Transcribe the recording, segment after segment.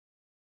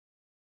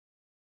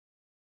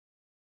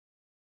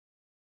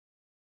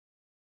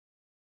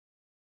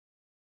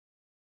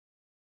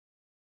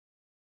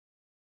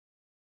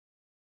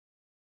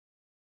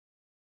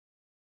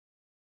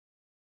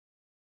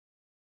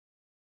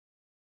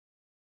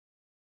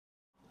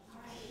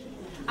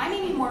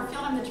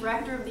Warfield. I'm the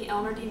director of the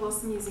Eleanor D.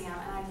 Wilson Museum,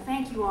 and I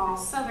thank you all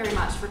so very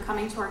much for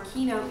coming to our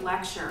keynote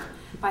lecture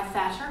by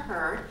Thacher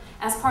Hurd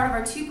as part of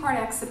our two-part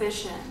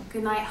exhibition,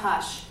 Goodnight,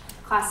 Hush,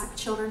 Classic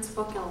Children's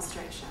Book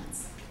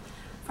Illustrations.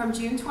 From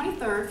June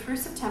 23rd through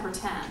September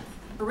 10th,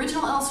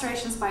 original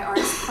illustrations by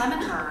artist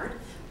Clement Hurd,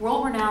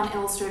 world-renowned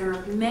illustrator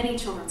of many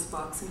children's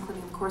books,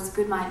 including, of course,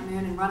 Goodnight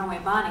Moon and Runaway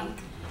Bunny,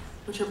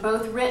 which are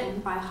both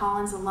written by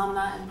Hollins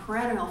alumna and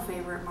perennial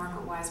favorite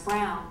Margaret Wise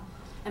Brown,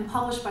 and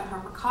published by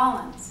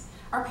HarperCollins,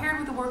 are paired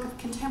with the work of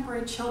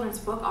contemporary children's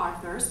book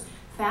authors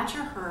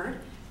Thacher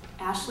Hurd,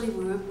 Ashley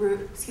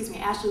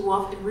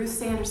Wolf, and Ruth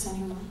Sanderson,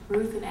 who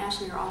Ruth and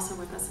Ashley are also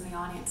with us in the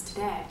audience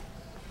today.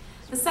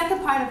 The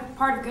second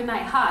part of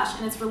Goodnight Hush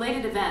and its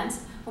related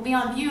events will be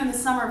on view in the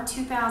summer of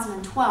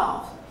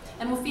 2012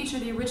 and will feature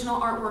the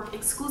original artwork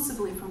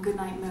exclusively from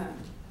Goodnight Moon.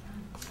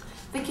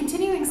 The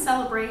continuing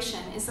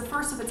celebration is the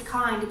first of its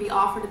kind to be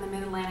offered in the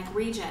Mid-Atlantic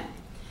region,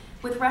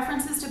 with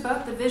references to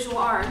both the visual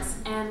arts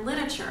and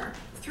literature.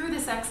 Through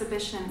this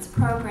exhibition's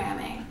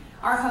programming,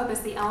 our hope is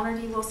the Eleanor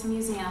D. Wilson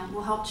Museum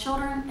will help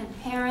children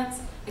and parents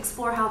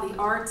explore how the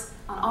arts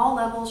on all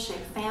levels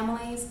shape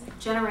families,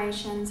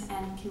 generations,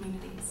 and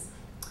communities.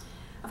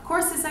 Of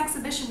course, this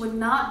exhibition would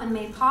not have been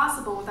made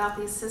possible without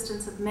the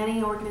assistance of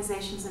many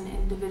organizations and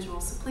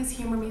individuals, so please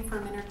humor me for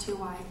a minute or two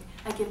while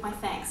I give my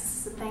thanks. This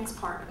is the thanks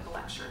part of the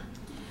lecture.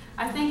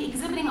 I thank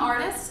exhibiting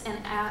artists and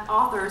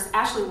authors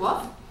Ashley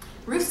Wolf,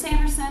 Ruth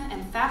Sanderson,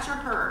 and Thacher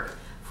Hurd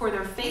for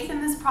their faith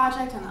in this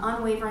project and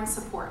unwavering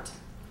support.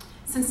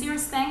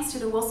 Sincerest thanks to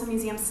the Wilson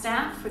Museum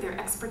staff for their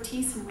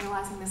expertise in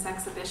realizing this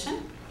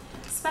exhibition.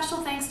 Special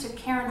thanks to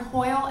Karen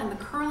Hoyle and the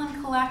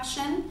Curlin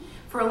Collection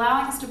for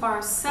allowing us to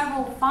borrow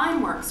several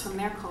fine works from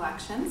their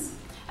collections,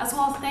 as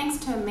well as thanks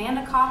to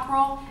Amanda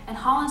Cockrell and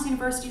Hollins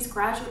University's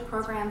graduate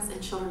programs in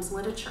children's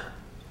literature.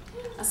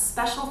 A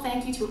special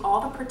thank you to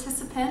all the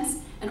participants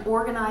and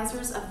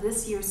organizers of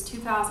this year's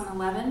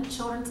 2011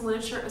 Children's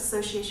Literature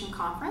Association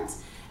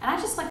Conference. And I'd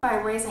just like by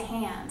a raise of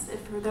hands, if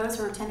for those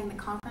who are attending the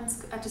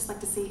conference, I'd just like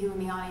to see who in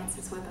the audience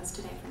is with us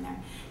today from there.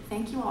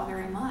 Thank you all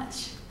very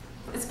much.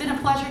 It's been a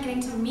pleasure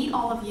getting to meet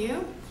all of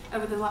you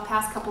over the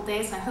past couple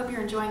days, and I hope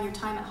you're enjoying your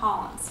time at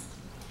Hollins.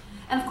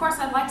 And of course,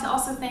 I'd like to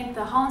also thank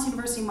the Hollins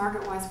University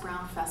Margaret Wise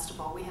Brown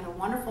Festival. We had a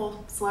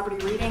wonderful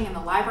celebrity reading in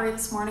the library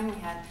this morning. We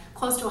had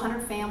close to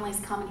 100 families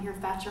come and hear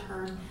Thacher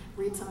Hurd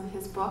read some of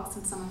his books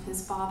and some of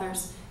his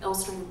father's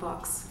illustrated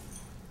books.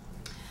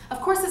 Of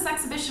course, this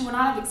exhibition would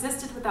not have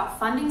existed without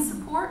funding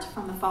support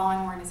from the following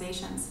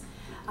organizations.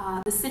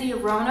 The City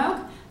of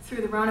Roanoke,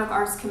 through the Roanoke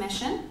Arts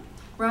Commission,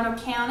 Roanoke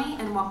County,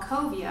 and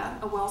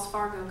Wachovia, a Wells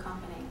Fargo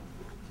company.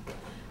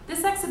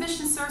 This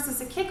exhibition serves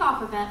as a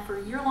kickoff event for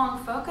a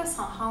year-long focus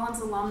on Hollins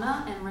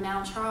alumna and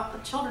renowned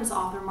children's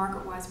author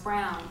Margaret Wise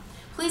Brown.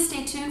 Please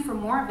stay tuned for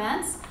more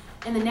events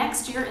in the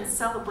next year in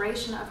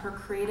celebration of her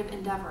creative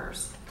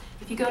endeavors.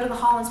 If you go to the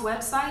Hollins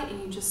website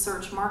and you just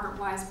search Margaret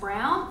Wise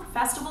Brown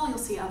Festival, you'll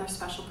see other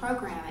special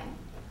programming.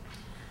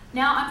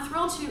 Now, I'm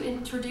thrilled to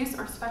introduce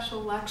our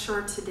special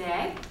lecturer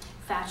today,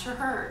 Thacher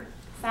Hurd.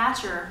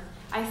 Thacher,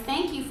 I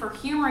thank you for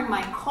humoring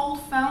my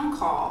cold phone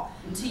call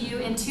to you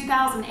in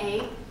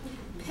 2008,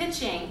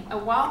 pitching a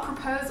wild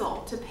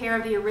proposal to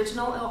pair the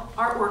original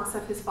artworks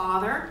of his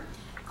father,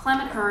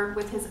 Clement Hurd,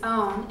 with his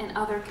own and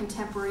other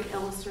contemporary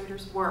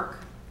illustrators' work.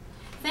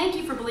 Thank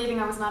you for believing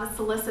I was not a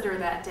solicitor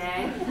that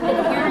day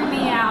and hearing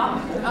me out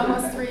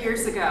almost 3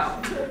 years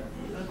ago.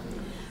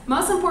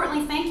 Most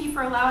importantly, thank you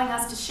for allowing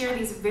us to share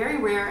these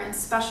very rare and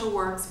special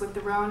works with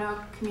the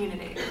Roanoke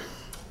community.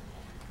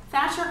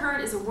 Thacher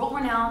Hurd is a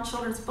world-renowned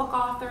children's book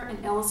author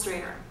and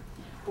illustrator.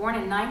 Born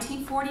in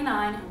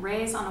 1949 and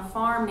raised on a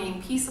farm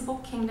named Peaceable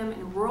Kingdom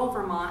in rural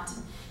Vermont,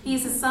 he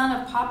is the son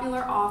of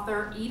popular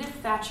author Edith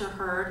Thacher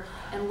Hurd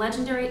and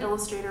legendary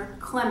illustrator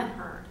Clement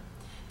Hurd.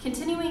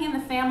 Continuing in the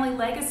family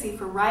legacy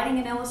for writing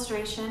and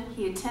illustration,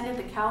 he attended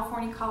the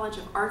California College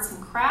of Arts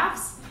and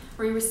Crafts,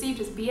 where he received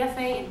his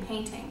BFA in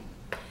painting.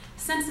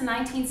 Since the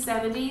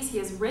 1970s, he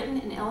has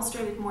written and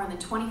illustrated more than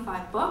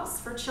 25 books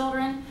for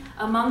children,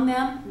 among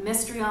them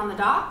Mystery on the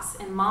Docks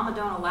and Mama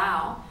Don't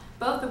Allow,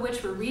 both of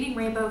which were Reading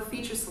Rainbow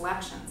feature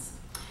selections.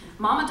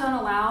 Mama Don't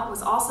Allow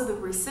was also the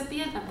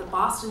recipient of the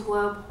Boston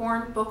Globe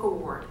Horn Book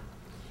Award.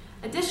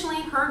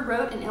 Additionally, Hurd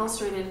wrote and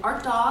illustrated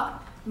Art Dog,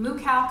 Moo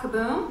Cow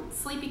Kaboom,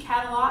 Sleepy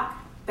Cadillac,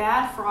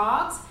 Bad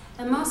Frogs,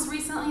 and most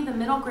recently the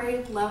middle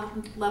grade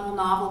level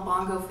novel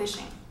Bongo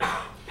Fishing.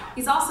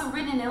 He's also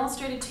written and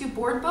illustrated 2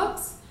 board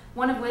books,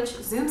 one of which,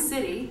 Zoom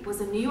City,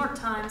 was a New York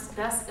Times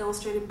Best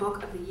Illustrated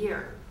Book of the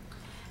Year.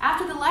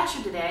 After the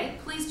lecture today,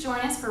 please join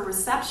us for a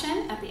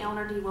reception at the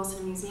Eleanor D.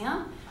 Wilson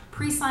Museum.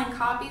 Pre-signed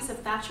copies of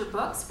Thacher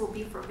books will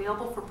be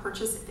available for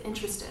purchase if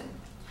interested.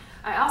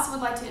 I also would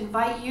like to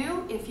invite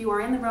you, if you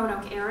are in the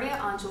Roanoke area,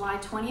 on July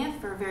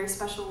 20th for a very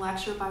special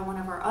lecture by one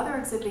of our other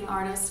exhibiting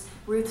artists,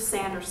 Ruth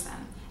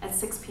Sanderson, at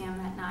 6 p.m.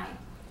 that night.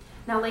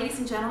 Now, ladies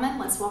and gentlemen,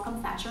 let's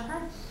welcome Thacher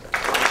Hurd.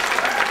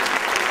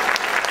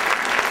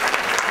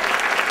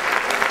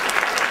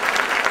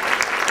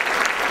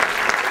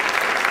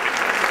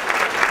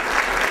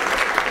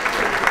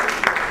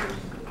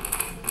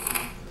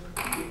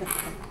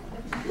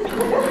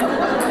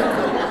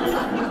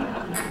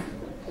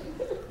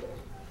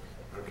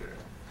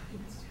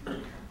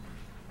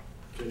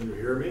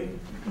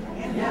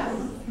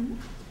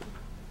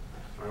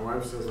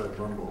 wife says I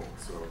mumble,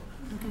 so.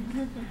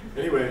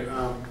 Anyway,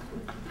 I'm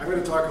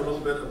going to talk a little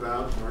bit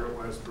about Margaret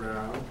Wise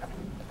Brown.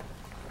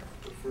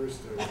 But first,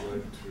 I would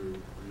like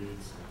to read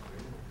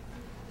something.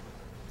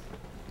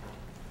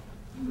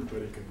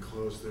 Everybody can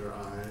close their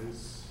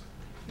eyes.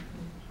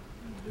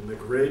 In the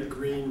great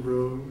green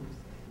room,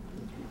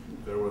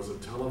 there was a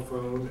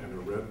telephone and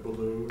a red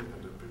balloon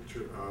and a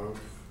picture of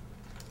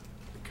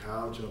a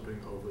cow jumping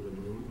over the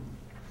moon.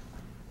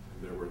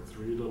 And there were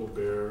 3 little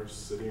bears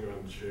sitting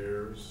on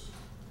chairs,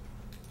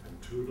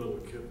 and 2 little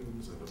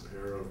kittens and a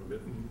pair of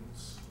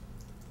mittens,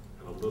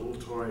 and a little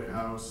toy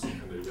house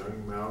and a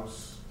young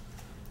mouse,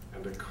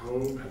 and a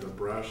comb and a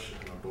brush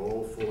and a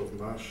bowl full of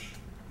mush,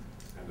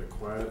 and a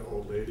quiet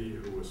old lady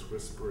who was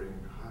whispering,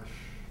 hush.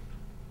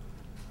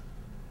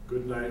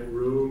 Good night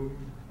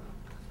room,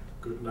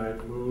 good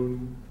night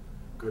moon,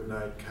 good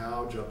night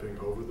cow jumping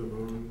over the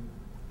moon,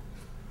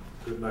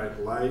 good night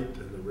light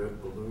and the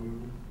red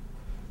balloon,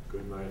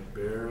 good night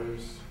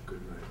bears,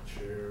 good night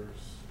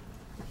chairs,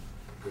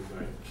 good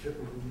night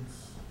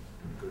kittens,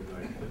 good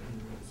night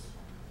mittens,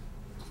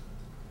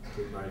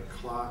 good night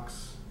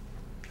clocks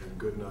and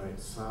good night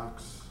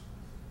socks,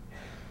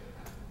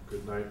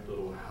 good night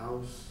little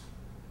house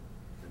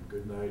and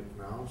good night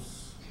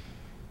mouse,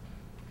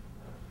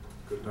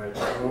 good night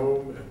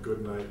comb and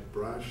good night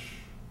brush,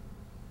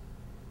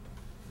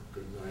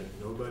 good night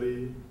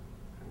nobody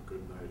and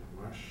good night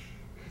mush,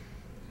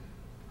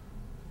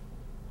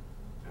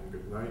 and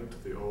good night to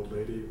the old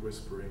lady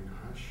whispering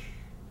hush,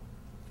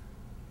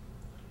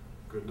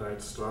 good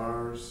night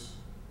stars,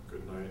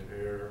 good night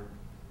air,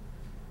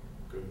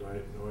 good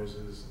night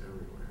noises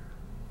everywhere.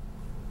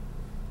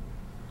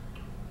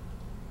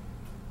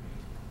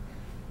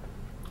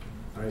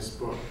 Nice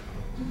book.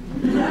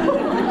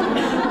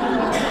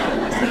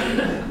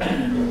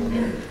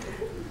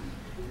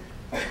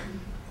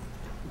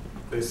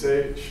 They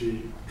say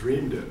she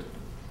dreamed it.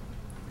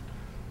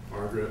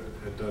 Margaret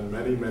had done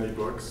many, many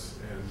books,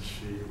 and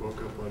she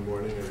woke up one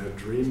morning and had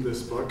dreamed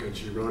this book, and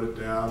she wrote it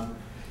down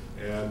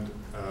and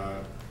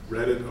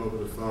read it over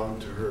the phone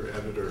to her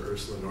editor,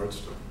 Ursula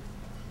Nordstrom.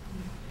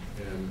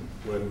 And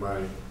when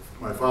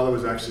my father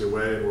was actually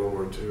away in World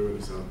War II in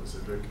the South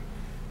Pacific,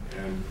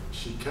 and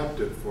she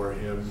kept it for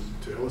him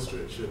to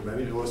illustrate. She had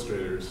many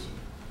illustrators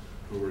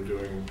who were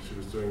doing, she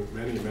was doing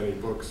many, many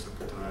books at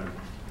the time.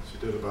 She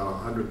did about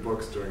 100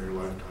 books during her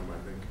lifetime, I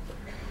think.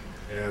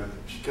 And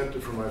she kept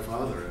it for my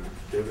father and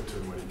gave it to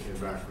him when he came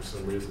back for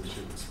some reason.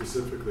 She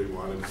specifically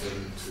wanted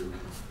him to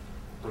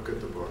look at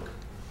the book.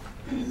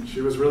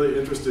 She was really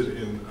interested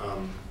in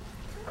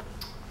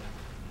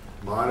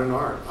modern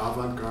art,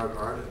 avant-garde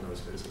art in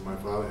those days. And my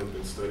father had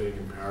been studying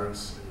in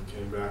Paris, and he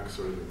came back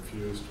sort of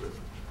infused with,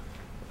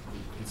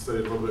 he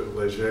studied a little bit with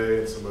Leger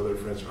and some other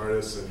French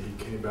artists, and he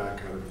came back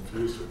kind of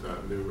infused with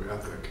that new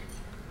ethic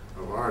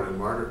of art. And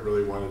Margaret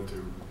really wanted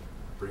to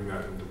bring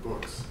that into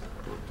books,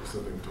 do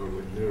something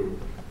totally new.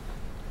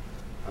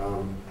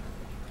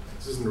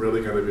 This isn't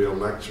really going to be a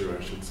lecture,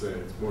 I should say.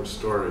 It's more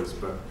stories,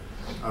 but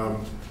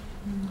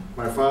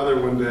my father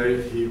one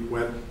day, he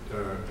went,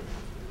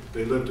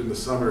 they lived in the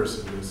summers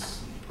in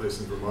this place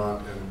in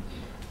Vermont, and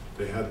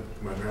they had,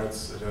 my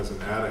parents, it has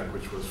an attic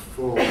which was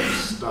full of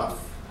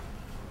stuff.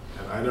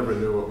 And I never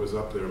knew what was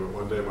up there, but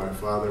one day my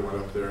father went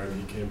up there and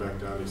he came back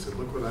down and he said,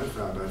 look what I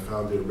found. I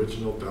found the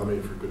original dummy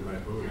for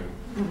Goodnight Moon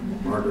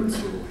in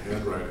Margaret's little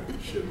handwriting.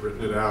 She had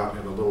written it out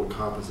in a little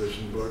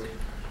composition book.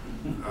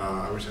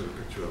 I wish I had a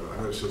picture of it. I'm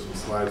going to show some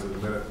slides in a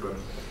minute, but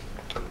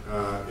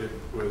it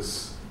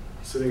was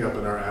sitting up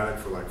in our attic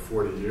for like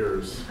 40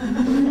 years.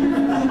 And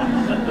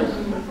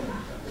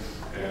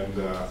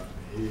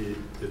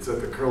it's at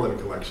the Clement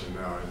collection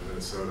now in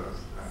Minnesota.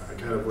 I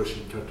kind of wish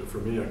he'd kept it for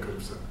me. I could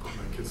have put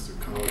my kids through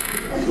college.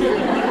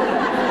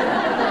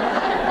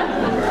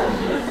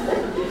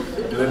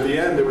 And at the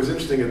end, it was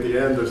interesting, at the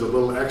end, there's a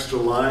little extra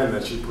line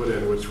that she put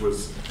in, which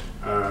was,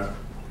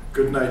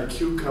 good night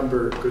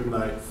cucumber, good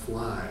night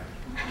fly.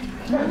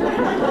 She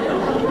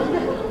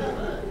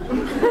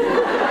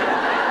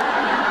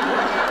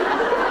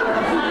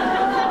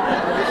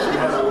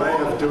had a way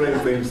of doing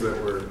things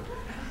that were,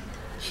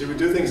 she would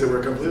do things that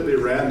were completely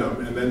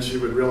random, and then she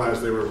would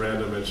realize they were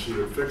random, and she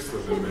would fix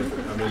them and make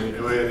it. I mean,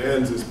 the way it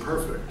ends is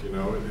perfect, you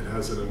know. It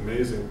has an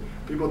amazing,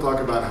 people talk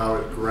about how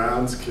it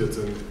grounds kids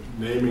in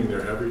naming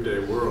their everyday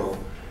world,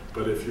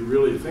 but if you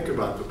really think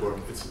about the book,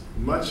 it's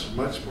much,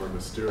 much more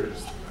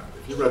mysterious than that.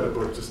 If you read the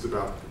book just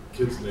about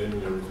kids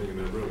naming everything in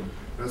their room,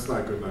 that's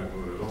not Goodnight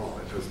Moon at all.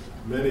 It has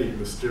many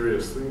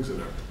mysterious things in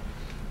it.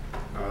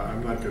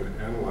 I'm not going to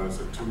analyze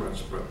it too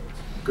much, but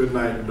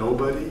Goodnight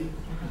Nobody.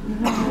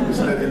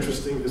 Isn't that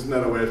interesting? Isn't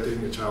that a way of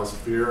taking a child's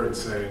fear and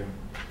saying,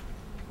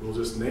 we'll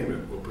just name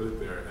it, we'll put it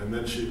there. And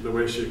then the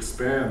way she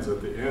expands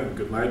at the end,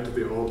 good night to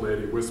the old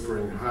lady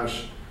whispering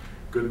hush,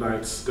 good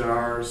night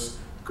stars,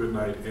 good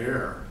night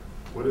air.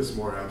 What is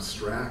more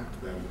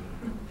abstract than,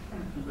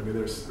 I mean,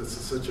 there's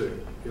such a,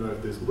 you know,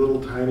 these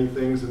little tiny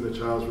things in the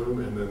child's room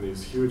and then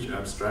these huge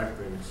abstract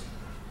things.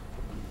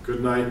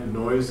 Good night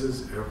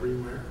noises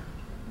everywhere.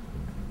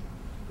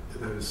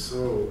 That is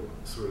so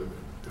sort of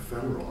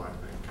ephemeral, I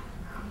think.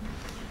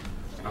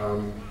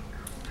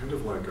 kind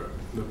of like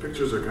the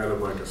pictures are kind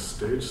of like a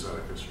stage set, I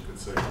guess you could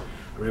say.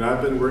 I mean,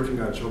 I've been working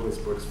on children's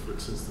books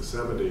since the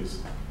 70s,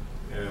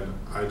 and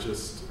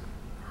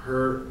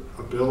her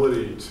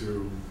ability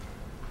to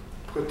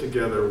put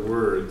together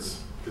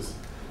words is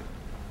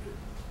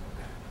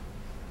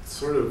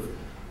sort of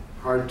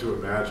hard to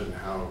imagine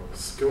how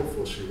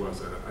skillful she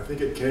was at it. I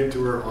think it came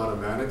to her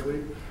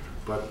automatically,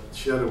 but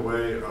she had a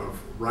way of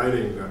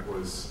writing that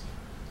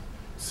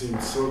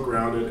seemed so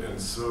grounded and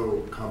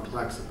so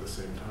complex at the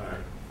same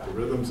time. The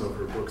rhythms of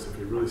her books, if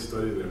you really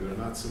study them, they're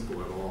not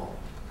simple at all.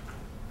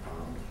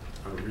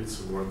 I'll read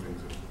some more things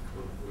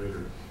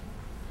later.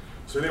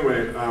 So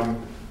anyway,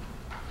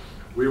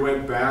 we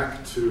went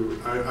back to,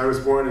 I was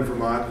born in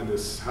Vermont in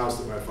this house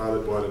that my father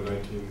bought in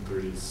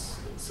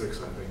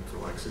 1936, I think, for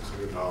like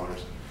 $600.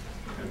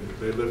 And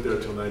they lived there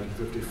till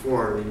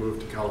 1954, and we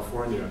moved to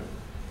California.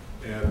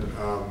 And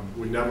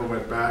we never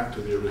went back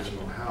to the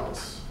original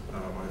house.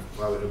 My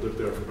father had lived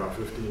there for about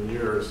 15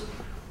 years,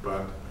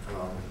 but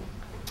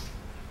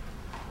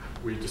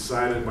we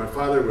decided, my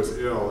father was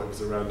ill, it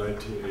was around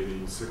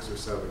 1986 or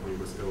 7, he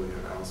was ill, he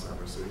had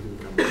Alzheimer's, so he didn't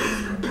come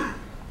with us.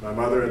 My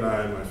mother and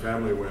I and my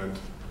family went,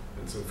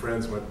 and some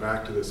friends went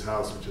back to this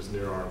house, which is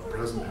near our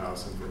present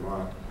house in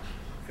Vermont.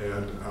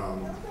 And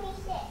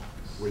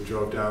we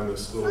drove down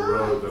this little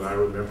road that I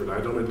remembered.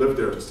 I'd only lived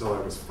there until I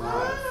was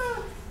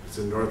 5. It's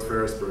in North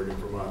Ferrisburg in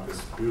Vermont,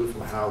 this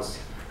beautiful house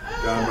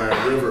down by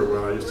a river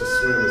where I used to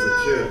swim as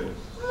a kid.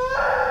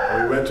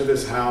 And we went to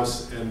this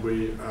house, and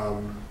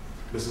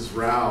Mrs.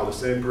 Rao, the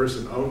same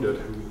person, owned it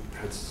who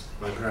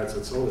my parents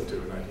had sold it to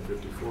in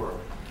 1954.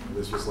 And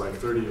this was like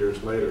 30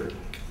 years later.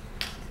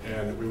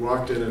 And we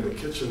walked in, and the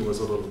kitchen was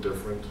a little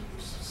different,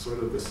 sort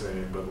of the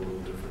same, but a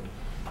little different.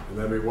 And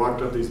then we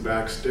walked up these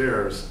back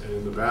stairs, and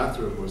in the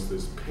bathroom was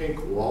this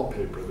pink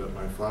wallpaper that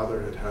my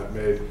father had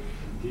made.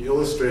 He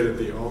illustrated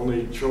the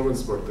only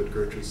children's book that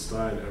Gertrude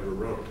Stein ever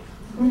wrote,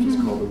 which is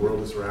called The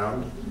World is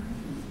Round.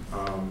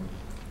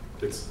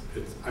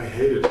 I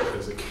hated it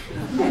as a kid.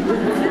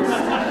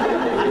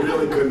 I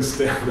really couldn't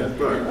stand that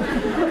book.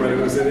 But it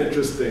was an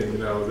interesting,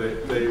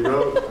 they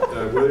wrote,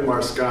 William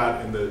R.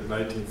 Scott in the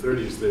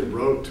 1930s, they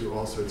wrote to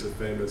all sorts of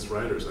famous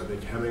writers, I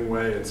think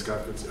Hemingway and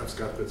Scott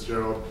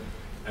Fitzgerald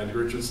and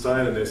Gertrude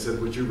Stein, and they said,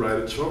 would you write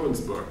a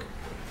children's book?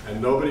 And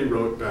nobody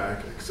wrote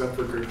back except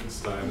for Gertrude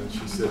Stein, and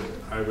she said,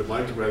 I would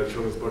like to write a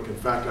children's book. In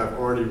fact, I've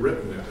already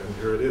written it, and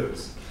here it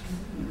is.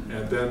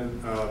 And then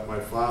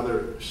my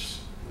father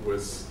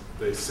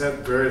they sent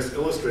various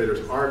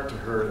illustrators' art to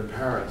her in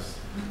Paris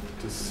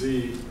to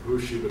see who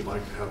she would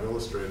like to have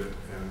illustrated.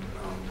 And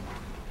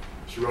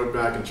she wrote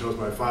back and chose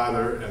my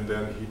father, and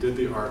then he did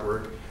the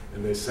artwork,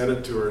 and they sent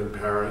it to her in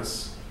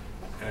Paris.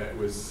 And it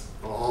was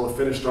all the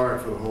finished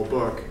art for the whole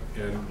book,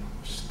 and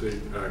the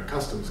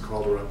customs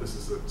called her up. This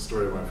is a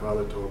story my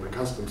father told. The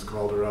customs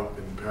called her up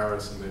in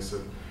Paris, and they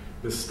said,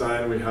 Miss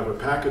Stein, we have a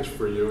package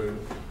for you, and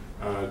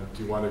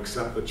do you want to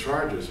accept the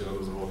charges? There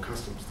was a whole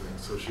customs thing.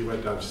 So she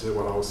went down, she said,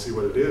 well, I'll see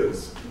what it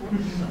is.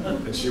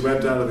 And she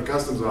went down to the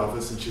customs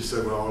office, and she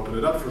said, well, open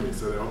it up for me.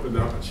 So they opened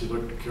it up, and she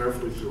looked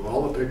carefully through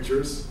all the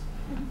pictures,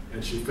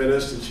 and she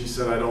finished, and she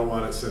said, I don't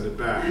want it, send it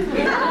back.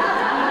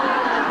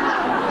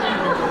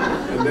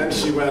 And then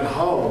she went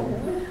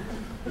home,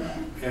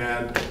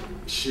 and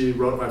she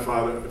wrote my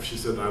father, she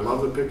said, I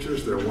love the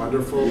pictures, they're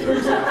wonderful, they're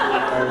exactly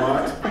what I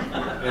want.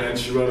 And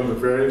she wrote him a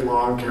very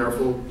long,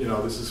 careful,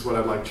 this is what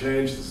I'd like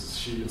changed.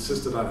 She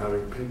insisted on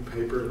having pink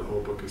paper. The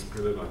whole book is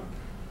printed on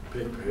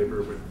pink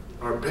paper,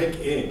 or pink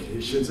ink.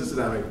 She insisted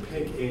on having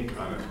pink ink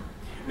on it.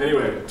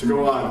 Anyway, to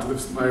go on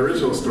to my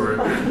original story.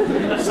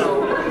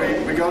 So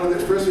we go to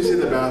first we see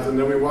the bathroom,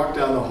 then we walk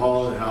down the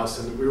hall of the house,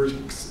 and it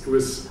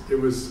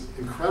was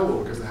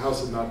incredible because the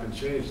house had not been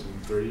changed in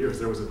 30 years.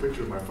 There was a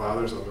picture of my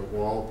father's on the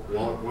wall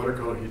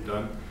watercolor he'd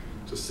done,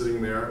 just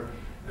sitting there.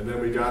 And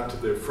then we got to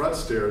the front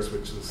stairs, there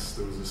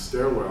was a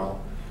stairwell,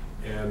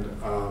 and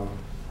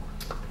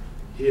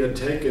he had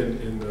taken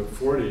in the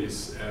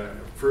 40s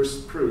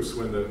first proofs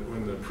when the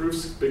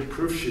big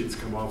proof sheets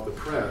come off the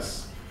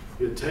press.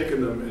 He had taken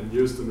them and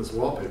used them as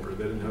wallpaper.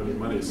 They didn't have any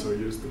money, so he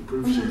used the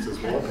proof sheets as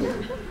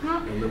wallpaper.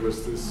 And there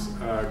was this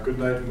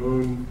Goodnight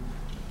Moon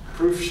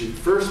proof sheet,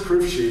 first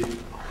proof sheet,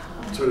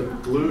 sort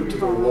of glued to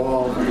the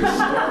wall of the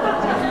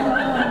stairwell.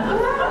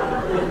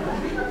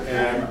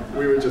 And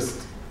we were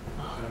just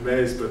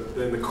amazed, but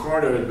then the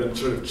corner had been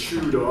sort of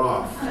chewed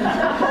off.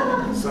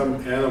 Some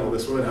animal,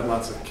 this woman had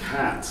lots of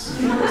cats.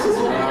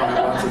 Mrs. Rao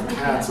had lots of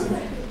cats, and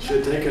she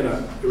had taken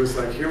it was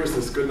like, here was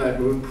this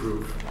Goodnight Moon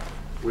proof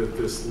with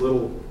this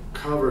little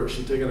cover.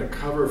 She'd taken a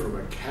cover from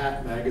a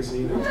cat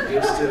magazine and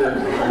pasted it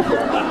on.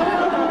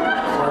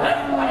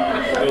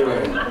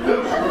 Anyway.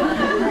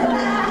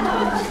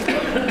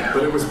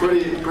 But it was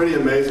pretty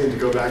amazing to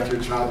go back to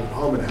your childhood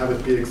home and have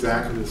it be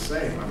exactly the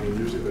same. I mean,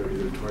 usually they're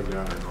either torn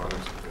down or gone or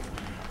something.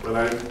 But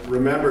I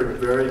remembered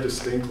very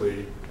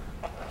distinctly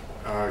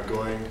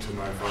going to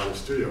my father's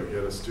studio. He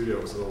had a studio,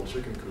 it was an old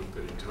chicken coop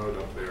that he towed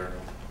up there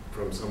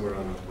from somewhere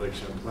on Lake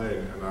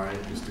Champlain, and I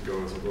used to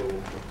go as a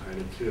little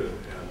tiny kid,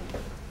 and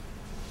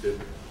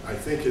I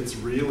think it's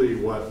really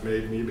what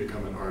made me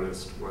become an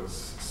artist,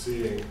 was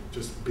seeing,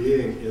 just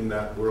being in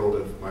that world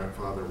of my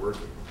father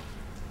working.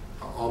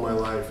 All my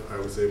life, I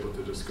was able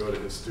to just go to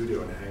his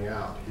studio and hang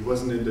out. He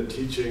wasn't into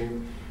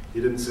teaching.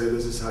 He didn't say,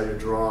 this is how you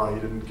draw. He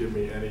didn't give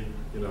me any,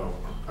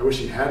 I wish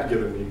he had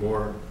given me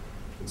more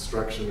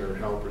instruction or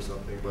help or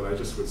something, but I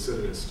just would sit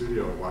in his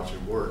studio and watch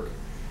him work.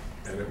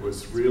 And it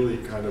was really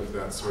kind of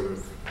that sort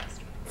of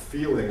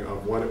feeling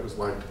of what it was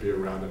like to be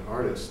around an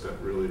artist that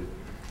really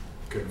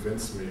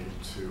convinced me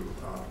to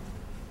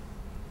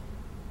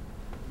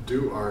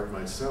do art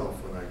myself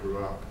when I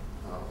grew up.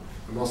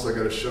 I'm also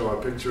going to show a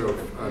picture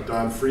of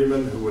Don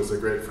Freeman, who was a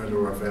great friend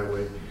of our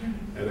family.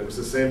 And it was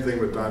the same thing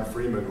with Don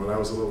Freeman. When I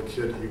was a little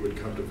kid, he would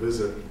come to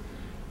visit,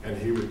 and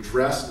he would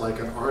dress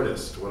like an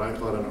artist, what I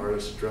thought an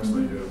artist dressed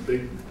like, a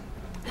big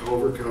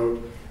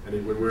overcoat, and he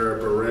would wear a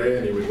beret,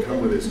 and he would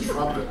come with his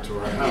trumpet to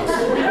our house.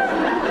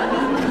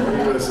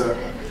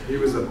 He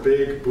was a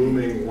big,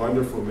 booming,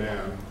 wonderful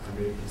man. I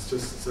mean, he's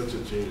just such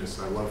a genius.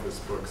 I love his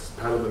books.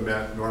 Pat of the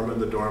Met, Norman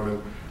the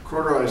Doorman.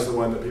 Corduroy's the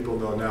one that people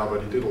know now,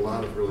 but he did a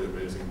lot of really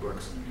amazing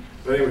books.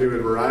 But anyway, he would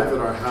arrive at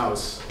our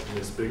house in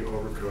this big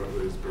overcoat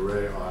with his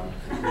beret on,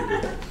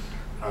 and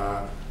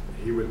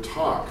he would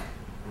talk.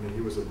 I mean,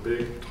 he was a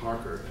big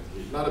talker.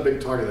 And not a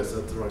big talker, that's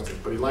not the right thing,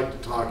 but he liked to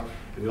talk,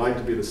 and he liked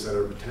to be the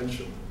center of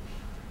attention.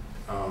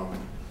 Well,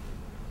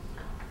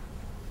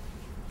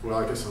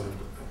 I guess I'll have to.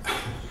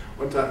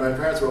 One time, my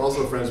parents were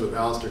also friends with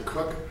Alistair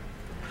Cooke,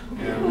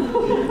 and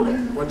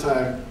one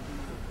time,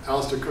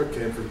 Alistair Cooke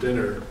came for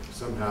dinner,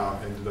 somehow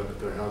ended up at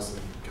their house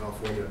in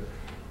California,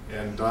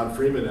 and Don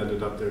Freeman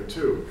ended up there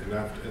too. And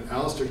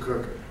Alistair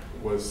Cooke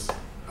was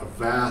a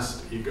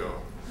vast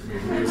ego. I mean,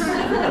 he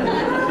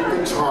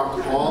could talk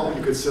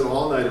you could sit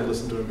all night and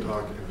listen to him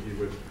talk, and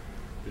you'd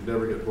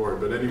never get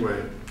bored. But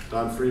anyway,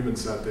 Don Freeman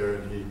sat there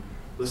and he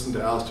listened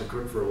to Alistair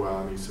Cooke for a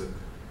while, and he said,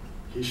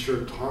 he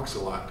sure talks a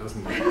lot,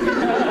 doesn't he?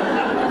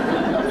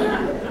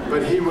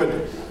 But he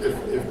would,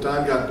 if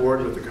Don got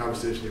bored with the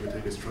conversation, he would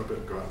take his trumpet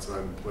and go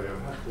outside and play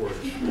on the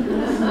porch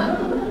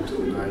until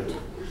the night.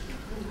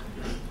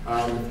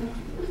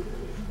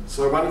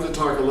 So I wanted to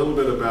talk a little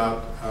bit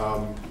about,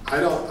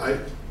 I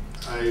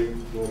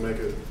will make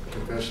a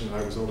confession,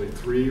 I was only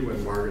 3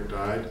 when Margaret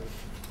died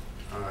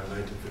in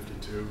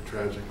 1952,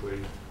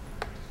 tragically.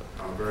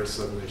 Very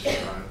suddenly she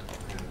died.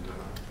 And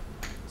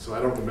so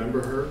I don't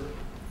remember her.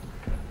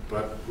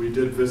 But we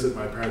did visit,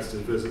 my parents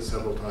did visit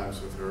several times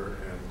with her,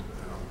 and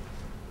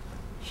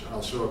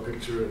I'll show a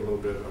picture in a little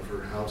bit of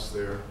her house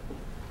there.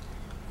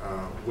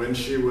 When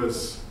she had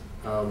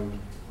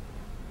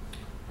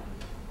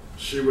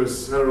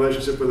a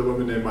relationship with a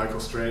woman named Michael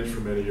Strange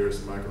for many years,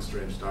 and Michael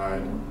Strange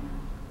died.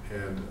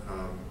 And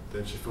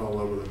then she fell in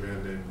love with a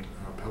man named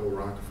Pebble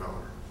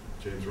Rockefeller,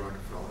 James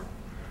Rockefeller.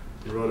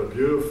 He wrote a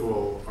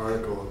beautiful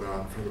article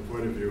about, from the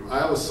point of view, I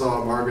always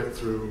saw Margaret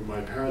through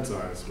my parents'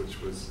 eyes, which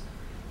was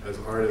as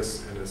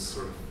artists and as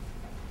sort of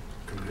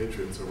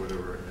compatriots or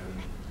whatever.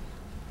 And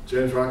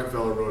James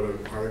Rockefeller wrote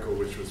an article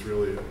which was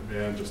really a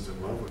man just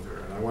in love with her.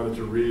 And I wanted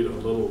to read a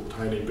little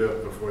tiny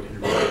bit of what he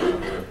wrote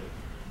about her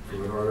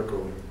from an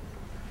article,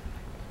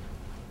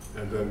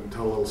 and then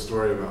tell a little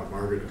story about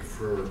Margaret and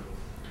fur.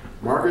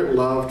 Margaret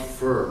loved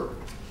fur.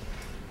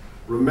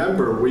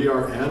 Remember, we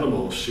are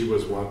animals, she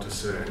was wont to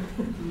say.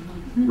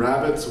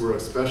 Rabbits were a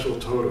special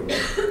totem.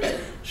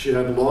 She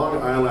had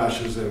long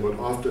eyelashes and would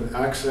often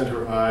accent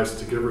her eyes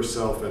to give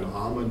herself an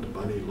almond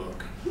bunny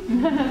look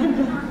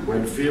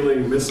when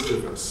feeling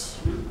mischievous.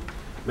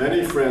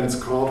 Many friends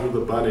called her the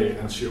bunny,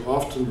 and she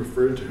often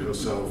referred to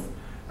herself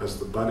as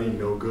the bunny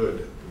no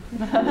good.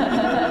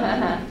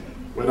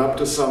 When up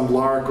to some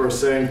lark or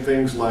saying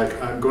things like,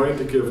 I'm going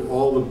to give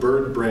all the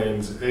bird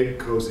brains egg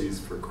cozies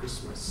for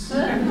Christmas.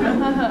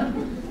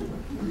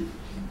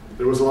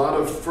 There was a lot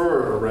of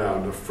fur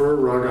around, a fur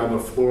rug on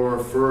the floor,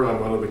 fur on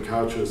one of the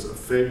couches, a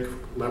fake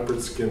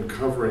leopard skin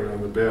covering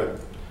on the bed.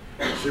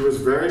 She was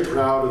very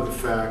proud of the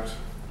fact,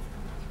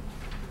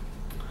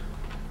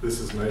 this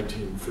is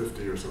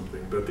 1950 or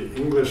something, that the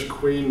English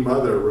Queen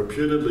Mother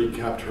reputedly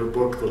kept her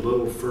book, The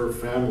Little Fur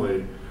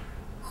Family,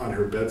 on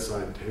her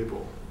bedside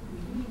table.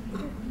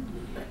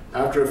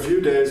 After a few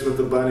days with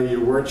the bunny,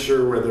 you weren't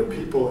sure whether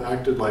people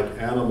acted like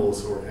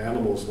animals or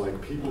animals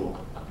like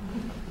people.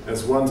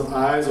 As one's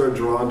eyes are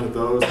drawn to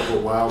those of a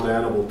wild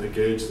animal to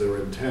gauge their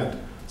intent,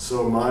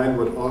 so mine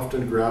would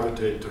often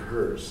gravitate to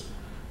hers.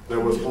 There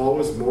was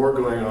always more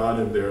going on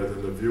in there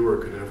than the viewer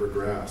could ever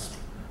grasp.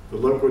 The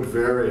look would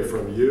vary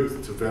from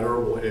youth to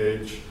venerable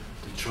age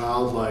to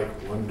childlike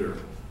wonder.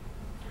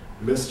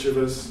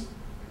 Mischievousness,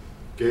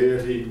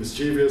 gaiety,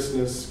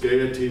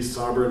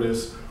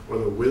 somberness, or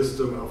the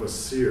wisdom of a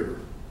seer.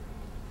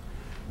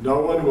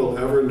 No one will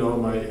ever know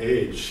my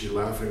age, she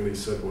laughingly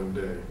said one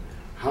day.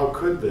 How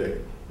could they?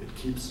 It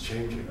keeps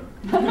changing.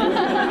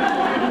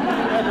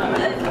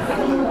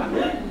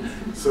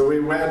 So we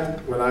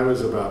went when I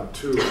was about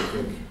 2, I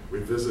think. We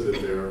visited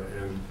there,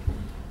 and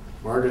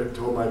Margaret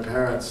told my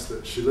parents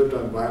that she lived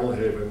on Vinyl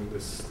Haven.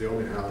 This is the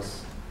only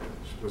house.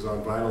 She was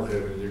on Vinyl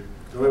Haven.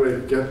 The only way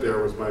to get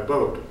there was by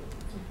boat.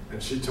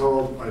 And she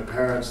told my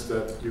parents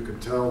that you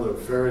could tell the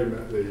ferry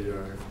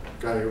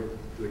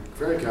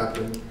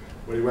captain,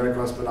 when he went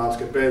across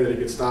Penobscot Bay, that he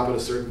could stop at a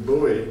certain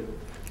buoy,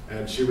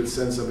 and she would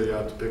send somebody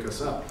out to pick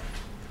us up.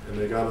 And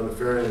they got on the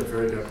ferry, and the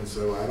ferry captain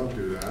said, well, I don't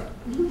do that.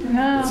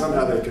 But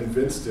somehow they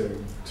convinced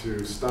him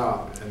to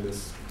stop, and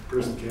this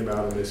person came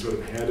out, and they sort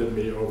of handed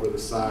me over the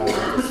side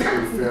of this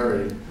big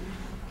ferry.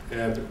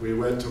 And we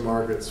went to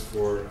Margaret's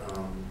for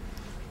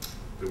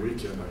the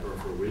weekend, or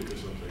for a week or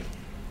something.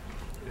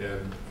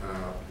 And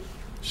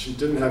she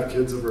didn't have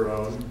kids of her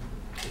own.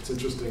 It's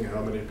interesting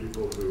how many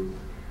people who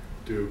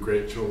do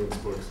great children's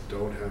books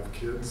don't have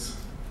kids.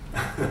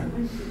 I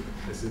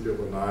see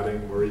people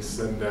nodding. Maurice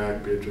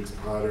Sendak, Beatrix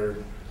Potter,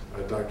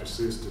 Dr.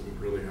 Seuss didn't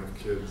really have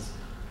kids.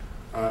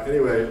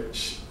 Anyway,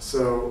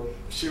 so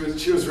she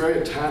was very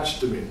attached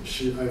to me.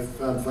 I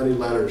found funny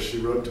letters she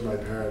wrote to my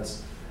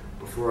parents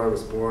before I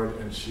was born,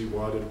 and she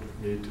wanted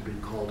me to be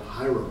called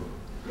Hiram.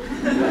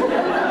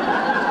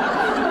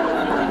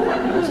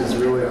 Which is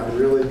really, I'm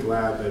really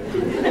glad they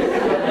did.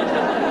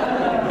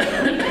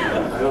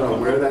 I don't know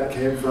where that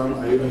came from.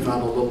 I even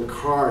found a little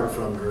card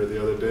from her the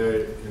other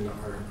day in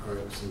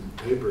some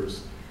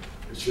papers.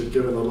 She had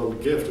given a little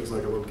gift. It was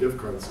like a little gift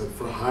card that said,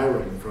 for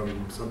Hiram,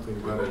 from something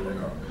better, you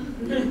know.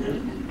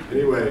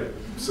 Anyway,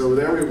 so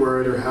there we were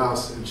at her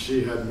house, and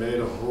she had made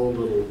a whole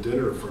little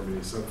dinner for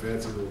me, some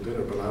fancy little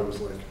dinner, but I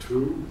was like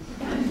 2.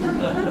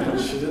 And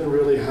she didn't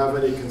really have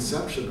any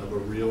conception of a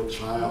real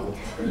child,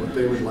 what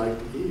they would like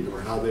to eat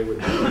or how they would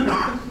eat.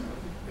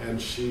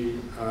 And she,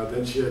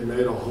 then she had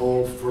made a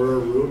whole fur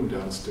room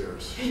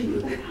downstairs. She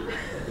would,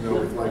 you know,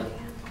 with like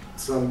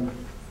some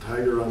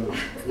tiger on the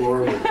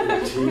floor with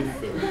big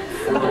teeth and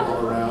fur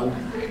all around,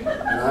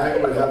 and I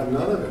would have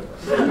none of it.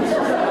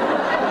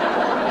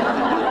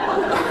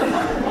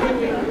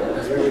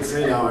 As we would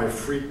say now, I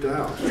freaked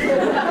out.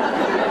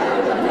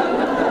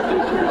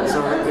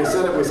 So they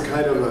said it was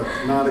kind of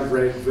not a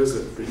great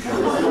visit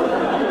because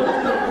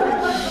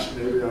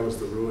maybe I was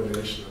the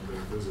ruination of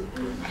their visit.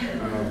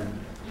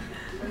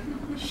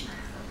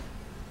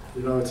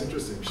 You know, it's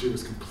interesting. She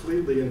was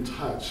completely in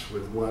touch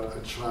with what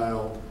a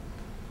child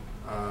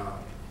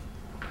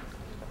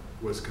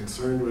was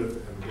concerned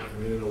with, and I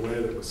mean, in a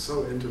way that was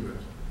so intimate.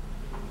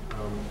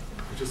 I'll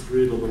just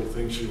read a little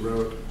thing she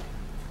wrote.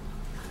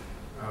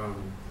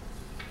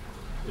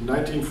 In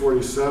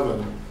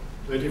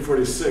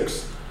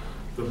 1946,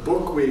 the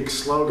Book Week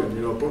slogan,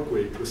 you know, Book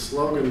Week, the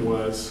slogan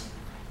was,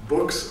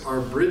 "Books are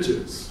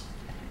bridges,"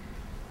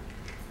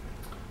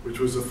 which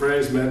was a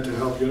phrase meant to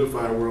help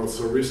unify a world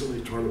so recently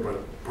torn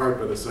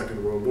apart by the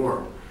Second World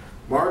War.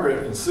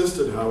 Margaret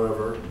insisted,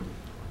 however,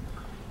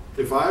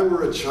 if I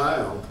were a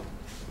child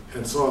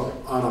and saw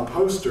on a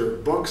poster,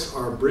 "Books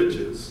are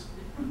bridges,"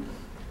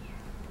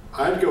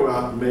 I'd go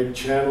out and make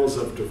channels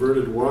of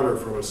diverted water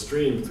from a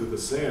stream through the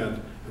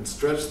sand and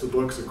stretch the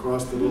books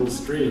across the little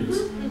streams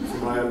for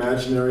my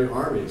imaginary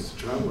armies to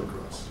travel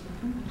across.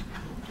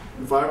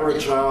 If I were a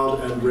child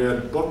and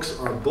read "Books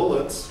are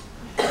bullets,"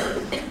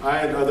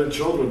 I and other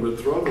children would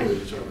throw them at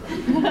each other.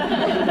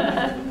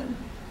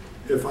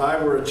 If I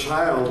were a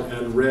child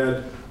and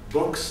read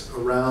 "Books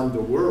around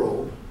the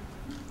world,"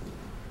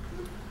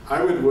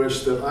 I would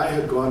wish that I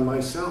had gone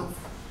myself.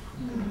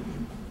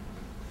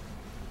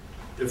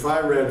 If I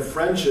read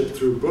 "Friendship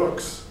Through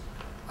Books,"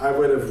 I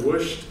would have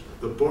wished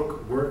the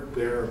book weren't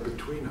there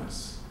between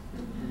us.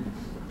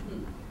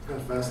 It's kind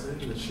of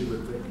fascinating that she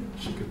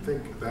could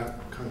think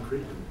that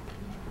concretely.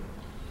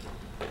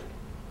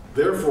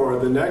 Therefore,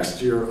 the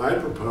next year I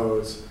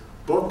propose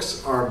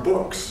 "Books are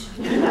books."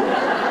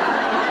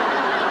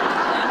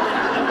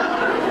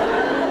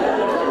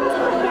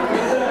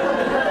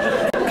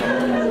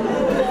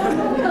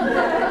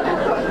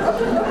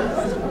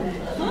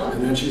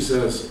 And then she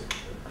says,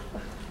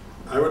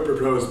 I would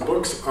propose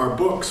 "Books are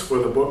books" for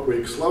the Book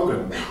Week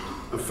slogan,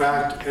 a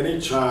fact any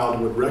child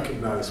would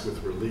recognize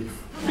with relief.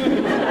 So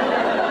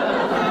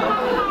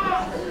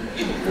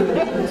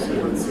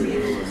let's see,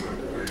 where was I?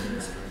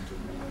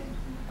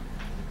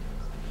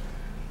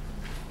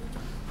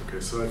 Okay,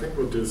 so I think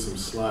we'll do some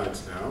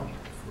slides now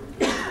before we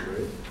get too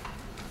late.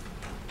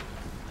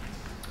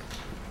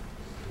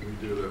 And we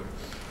do the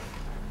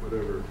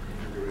whatever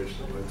configuration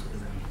of lights we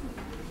have.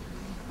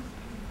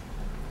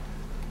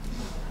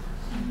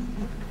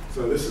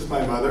 So this is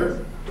my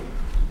mother,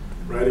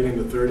 writing in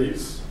the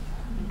 30s.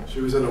 She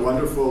was in a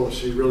wonderful,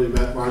 she really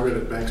met Margaret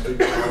at Bank Street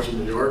College in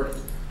New York,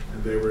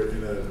 and they were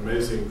in an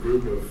amazing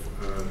group of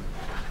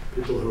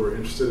people who were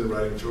interested in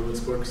writing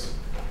children's books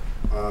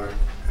at the,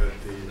 I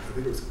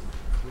think it was,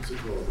 what's it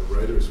called, the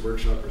Writers'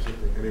 Workshop or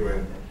something.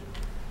 Anyway,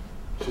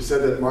 she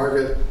said that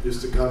Margaret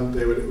used to come,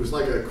 it was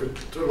like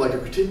sort of like a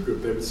critique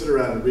group. They would sit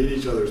around and read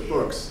each other's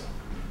books.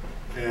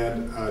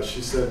 And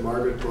she said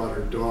Margaret brought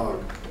her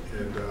dog,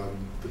 and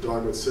the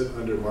dog would sit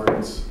under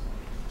Margaret's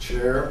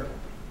chair,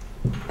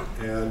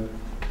 and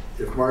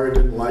if Margaret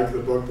didn't like the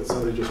book that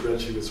somebody just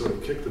read, she would sort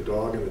of kick the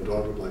dog, and the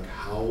dog would like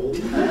howl. This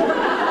is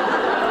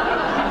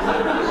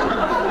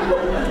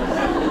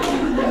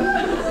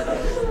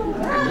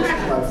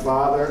my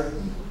father,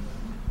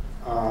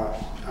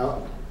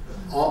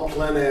 all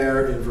plein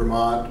air in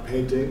Vermont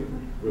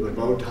painting with a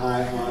bow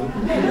tie on.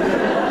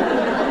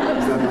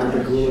 Is that not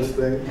the coolest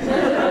thing?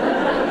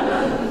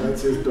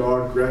 That's his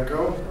dog,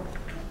 Greco.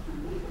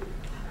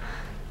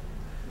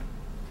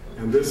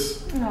 And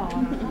this,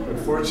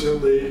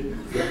 unfortunately,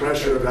 the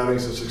pressure of having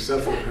such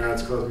successful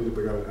parents caused me to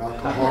become an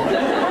alcoholic.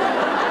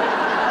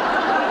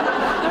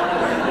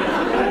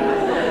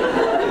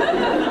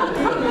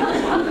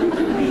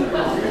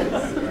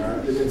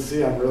 You can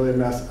see I'm really a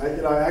mess. I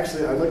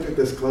looked at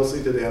this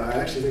closely today, and I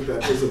actually think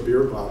that is a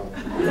beer bottle.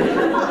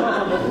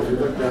 If you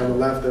look down the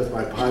left, there's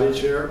my potty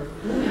chair.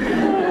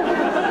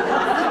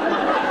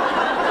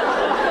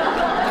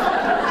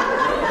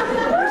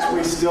 Which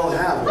we still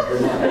have in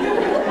Vermont.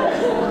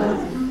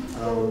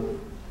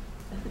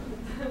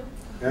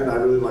 And I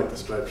really like the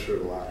striped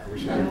shirt a lot. I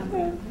wish I did.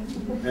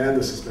 And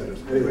the suspenders.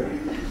 Anyway,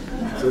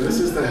 so this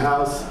is the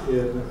house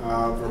in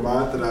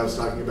Vermont that I was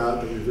talking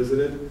about that we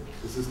visited.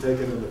 This is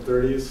taken in the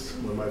 30s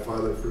when my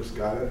father first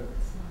got it.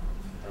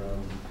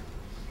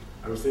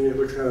 I was thinking it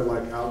looks kind of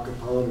like Al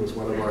Capone was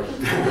one of our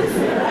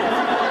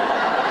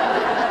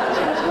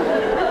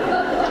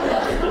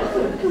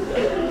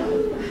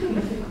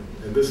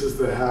And this is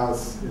the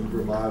house in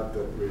Vermont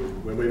that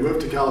when we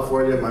moved to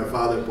California, my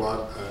father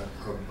bought a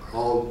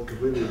all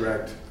completely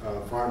wrecked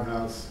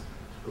farmhouse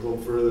a little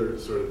further,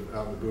 sort of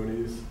out in the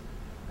boonies,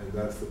 and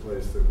that's the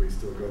place that we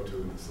still go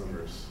to in the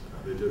summers.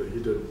 He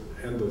did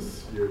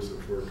endless years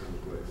of work on the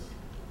place.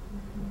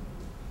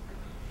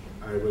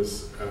 I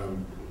was,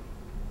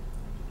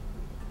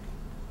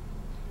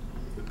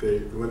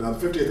 when on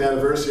the 50th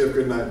anniversary of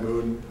Goodnight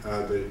Moon,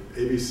 the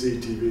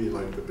ABC TV,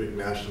 like the big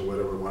national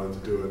whatever, wanted to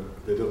do it.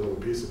 They did a little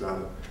piece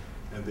about it.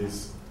 And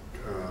these,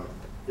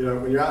 you know,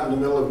 when you're out in the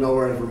middle of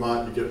nowhere in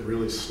Vermont, you get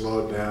really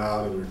slowed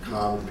down and you're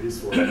calm and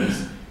peaceful. And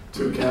these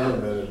two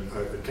cameramen,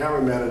 a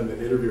cameraman and an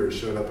interviewer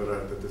showed up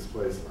at this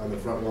place on the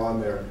front lawn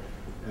there.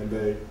 And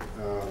they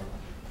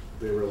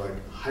were like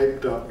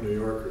hyped up New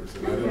Yorkers,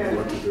 and I didn't know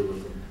what to do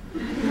with them.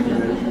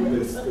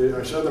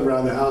 I showed them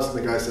around the house, and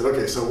the guy said,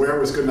 "Okay, so where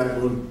was Goodnight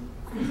Moon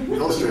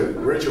illustrated?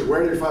 Where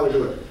did your father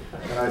do it?"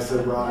 And I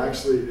said, "Well,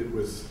 actually, it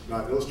was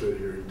not illustrated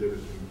here. He did it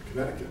in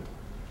Connecticut."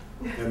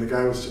 And the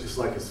guy was just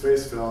like, his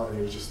face fell, and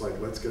he was just like,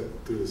 "Let's get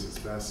through this as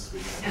fast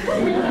as we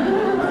can."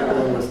 Goodnight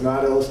Moon was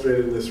not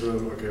illustrated in this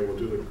room. Okay, we'll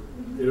do the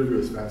interview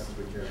as fast as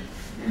we can.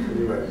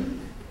 Anyway.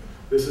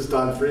 This is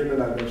Don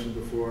Freeman, I mentioned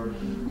before,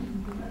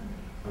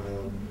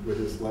 with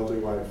his lovely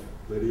wife,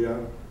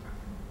 Lydia.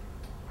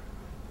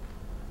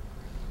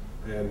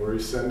 And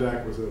Maurice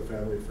Sendak was a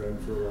family friend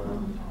for a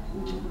while.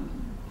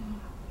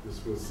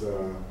 This was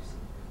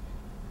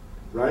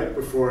right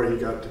before he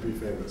got to be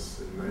famous,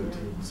 in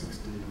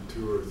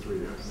 1962 or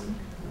 3, I think.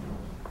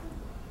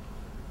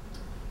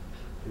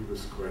 He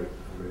was quite an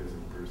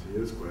amazing person. He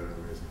is quite an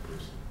amazing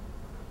person.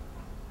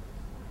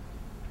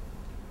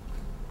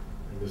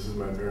 And this is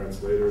my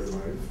parents later in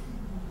life.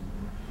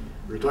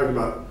 We were talking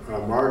about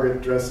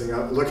Margaret dressing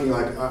up, looking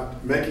like,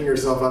 making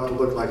herself up to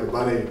look like a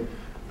bunny.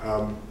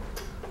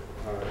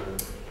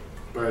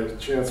 By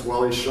chance,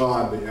 Wally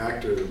Shawn, the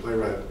actor, the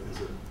playwright, is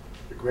an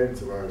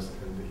acquaintance of ours,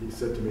 and he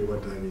said to me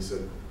one time, he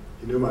said,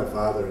 he knew my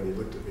father, and he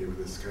looked at me with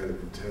this kind of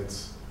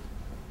intense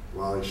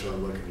Wally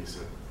Shawn look, and he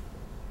said,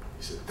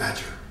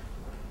 Thacher,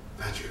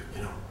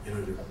 you know,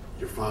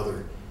 your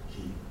father,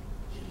 he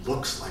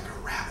looks like a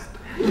rabbit.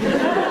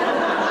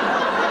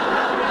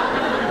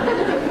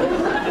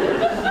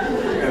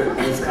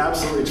 And it's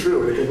absolutely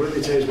true. It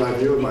completely changed my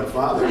view of my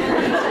father. He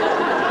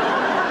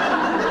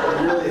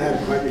really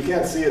had quite, you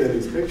can't see it in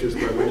these pictures,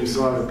 but when you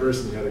saw him in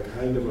person, he had a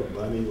kind of a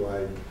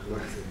bunny-like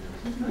look to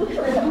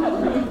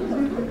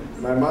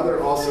him. My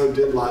mother also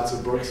did lots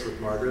of books with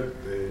Margaret.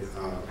 They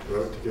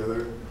wrote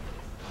together.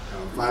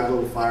 5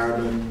 Little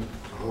Firemen,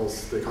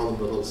 they call them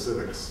the Little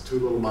Civics, 2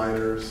 Little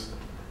Miners,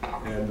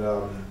 and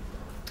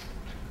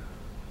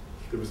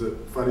there was a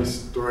funny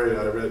story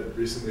I read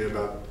recently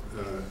about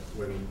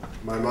when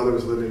my mother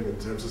was living in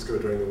San Francisco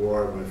during the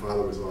war and my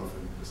father was off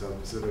in the South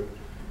Pacific.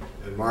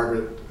 And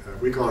Margaret,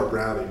 we call her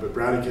Brownie, but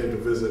Brownie came to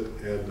visit,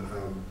 and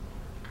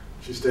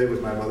she stayed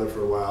with my mother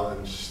for a while,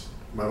 and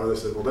my mother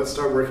said, well, let's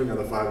start working on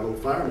the 5 Little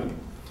Firemen.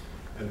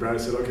 And Brownie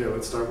said, okay,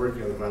 let's start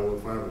working on the 5 Little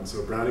Firemen.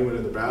 So Brownie went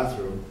in the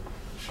bathroom,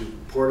 she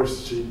drew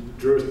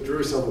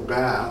herself a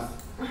bath,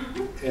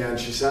 and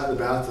she sat in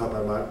the bathtub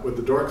with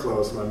the door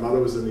closed. My mother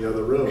was in the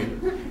other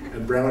room,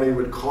 and Brownie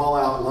would call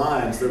out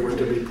lines that were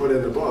to be put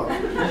in the book,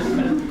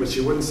 but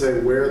she wouldn't say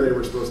where they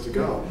were supposed to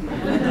go.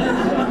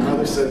 My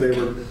mother said they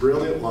were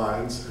brilliant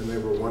lines, and they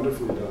were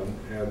wonderfully done.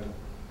 And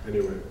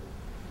anyway,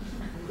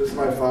 this is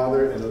my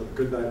father in a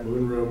Goodnight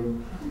Moon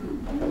room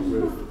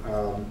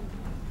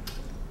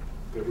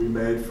that we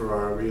made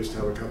for we used to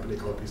have a company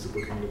called Piece of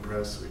Booking and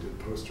Press. We did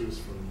posters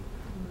from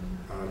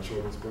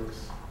children's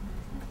books.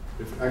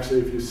 If you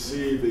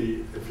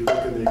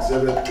look in the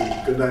exhibit,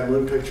 the Goodnight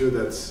Moon picture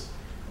that's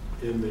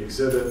in the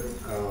exhibit,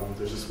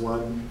 there's just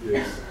one,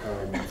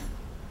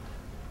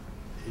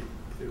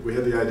 we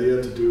had the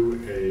idea to do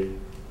a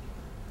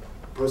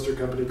poster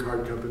company,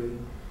 card company,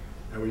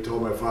 And we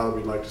told my father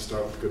we'd like to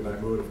start with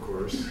Goodnight Moon, of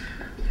course.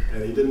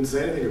 And he didn't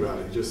say anything about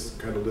it. He just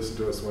kind of listened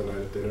to us one night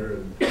at dinner.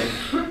 And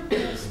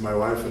this is my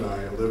wife and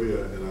I,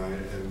 Olivia and I.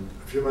 And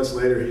a few months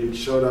later, he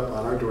showed up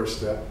on our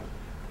doorstep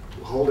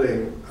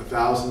holding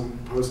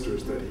 1,000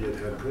 posters that he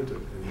had printed.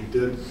 And he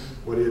did,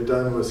 what he had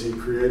done was he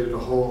created a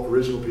whole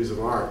original piece of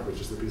art,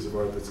 which is the piece of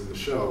art that's in the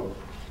show,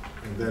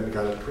 and then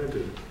got it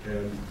printed.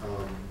 And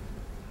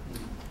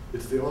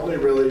it's the only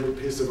really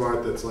piece of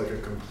art that's like a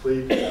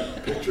complete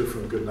picture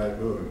from Goodnight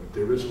Moon.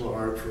 The original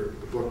art for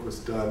the book was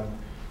done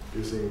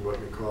using what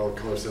we call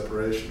color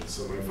separation.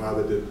 So my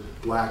father did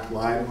black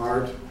line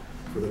art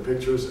for the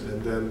pictures,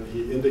 and then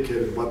he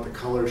indicated what the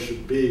color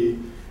should be,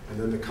 and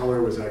then the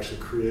color was actually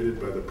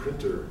created by the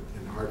printer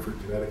in Hartford,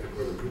 Connecticut,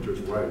 or the printer's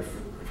wife,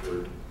 I've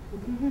heard.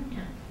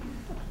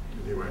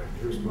 Anyway,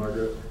 here's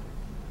Margaret.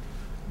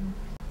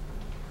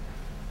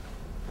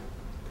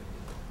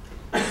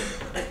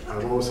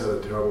 I've always had a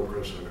terrible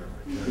crush on her.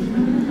 I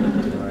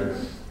can't deny it.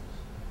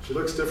 She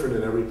looks different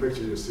in every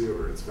picture you see of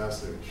her. It's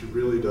fascinating. She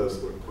really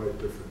does look quite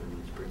different in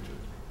each picture.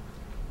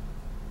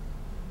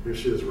 Here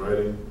she is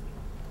writing.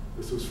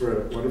 This was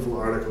for a wonderful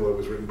article that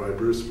was written by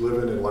Bruce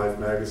Bliven in Life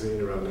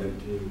magazine around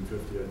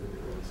 1950, I think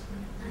it was.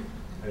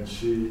 And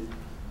she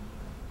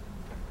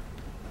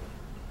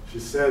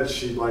said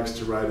she likes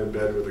to write in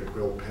bed with a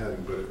quill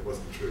pen, but it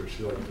wasn't true.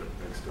 She liked to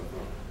make stuff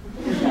up.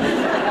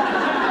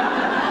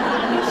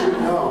 As you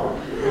know.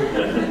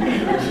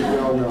 As you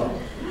well know.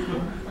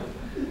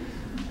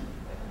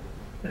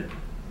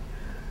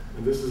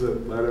 And this is a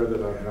letter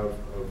that I have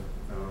of,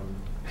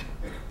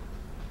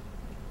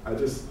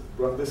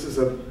 this is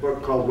a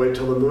book called Wait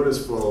Till the Moon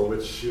is Full,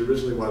 which she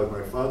originally wanted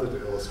my father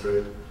to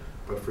illustrate,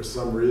 but for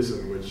some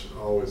reason, which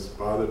always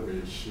bothered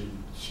me, she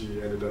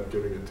ended up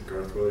giving it to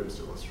Garth Williams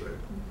to illustrate.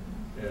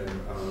 And,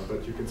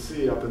 but you can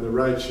see up in the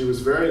right, she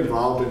was very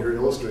involved in her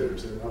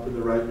illustrators, and up in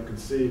the right you can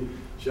see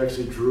she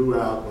actually drew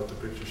out what the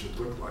picture should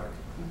look like.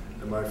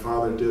 And my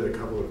father did a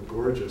couple of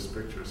gorgeous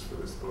pictures for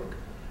this book.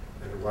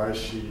 And why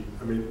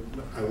I mean,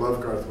 I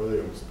love Garth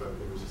Williams, but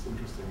it was just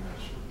interesting that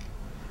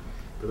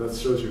but that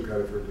shows you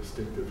kind of her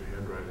distinctive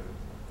handwriting.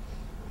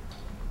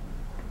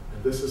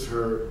 And this is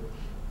her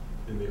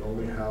in the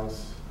only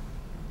house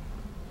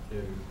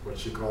in what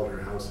she called her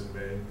house in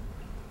Maine.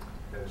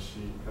 And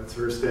that's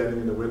her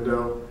standing in the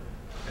window,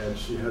 and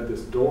she had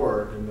this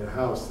door in the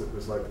house that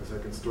was like the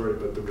second story,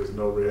 but there was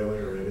no railing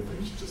or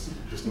anything. She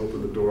just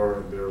opened the door,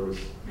 and there was.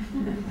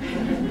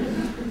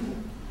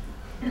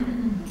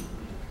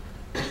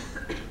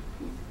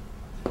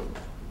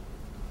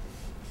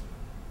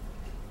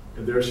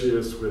 And there she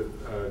is with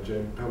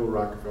James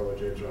Rockefeller.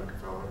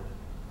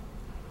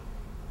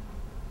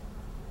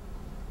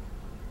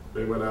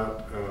 They went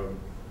out.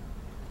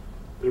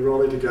 They were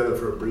only together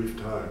for a brief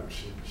time.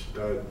 She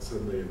died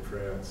suddenly in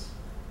France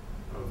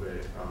of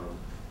a.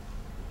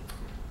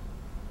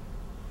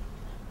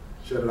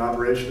 She had an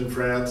operation in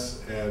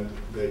France, and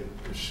the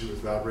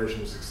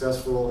operation was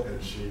successful,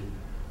 and it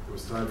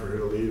was time for her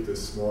to leave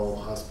this small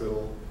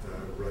hospital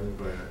run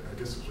by, I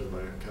guess it was run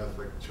by a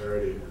Catholic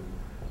charity. And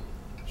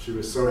she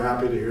was so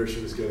happy to hear she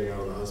was getting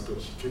out of the hospital.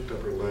 She kicked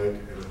up her leg,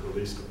 and it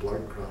released a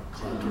blood clot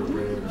to her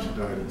brain, and she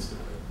died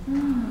instantly.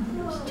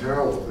 It was a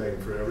terrible thing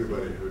for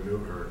everybody who knew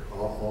her.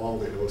 All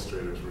the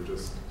illustrators were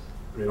just,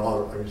 she had a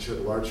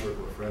large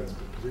circle of friends,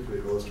 but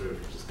particularly illustrators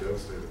were just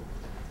devastated.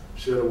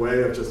 She had a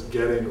way of just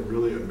getting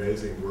really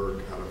amazing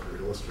work out of her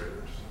illustrators.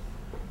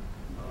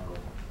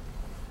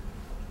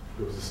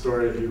 There was a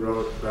story James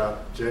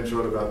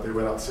wrote about, they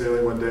went out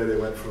sailing one day, they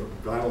went from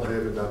Vinyl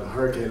Haven down to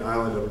Hurricane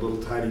Island in a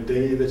little tiny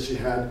dinghy that she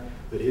had,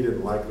 that he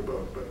didn't like the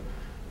boat, but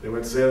they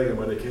went sailing, and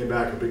when they came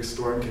back, a big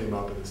storm came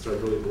up and it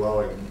started really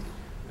blowing.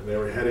 And they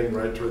were heading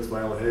right towards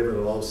Vinyl Haven,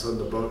 and all of a sudden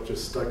the boat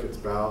just stuck its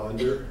bow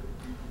under.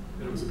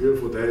 And it was a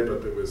beautiful day,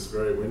 but it was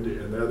very windy.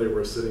 And there they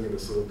were sitting in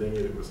this little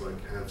dinghy that was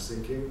like half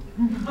sinking.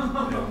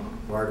 And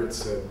Margaret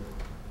said,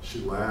 she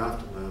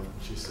laughed and laughed,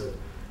 and she said,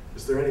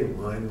 "Is there any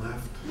wine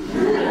left?"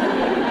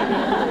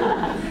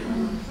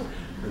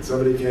 And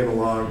somebody came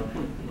along,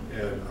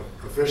 and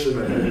a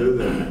fisherman who knew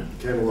them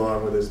came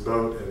along with his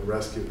boat and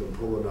rescued them,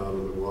 pulled them out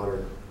of the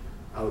water,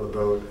 out of the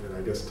boat, and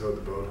I guess towed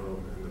the boat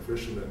home. And the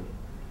fisherman,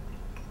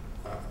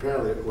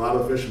 apparently a lot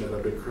of fishermen had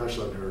a big crush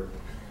on her.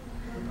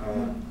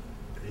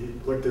 He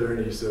looked at her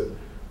and he said,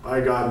 "By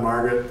God,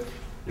 Margaret,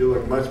 you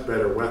look much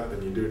better wet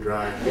than you do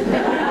dry."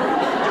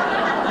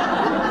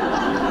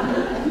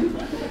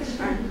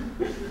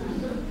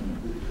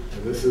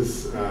 And this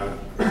is my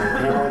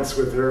parents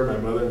with her, my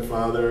mother and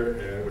father,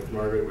 and with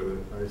Margaret with a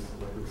nice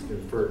leopard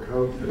skin fur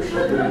coat and a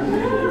company in New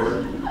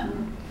York.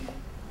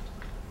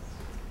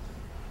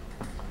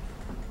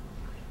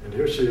 And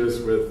here she is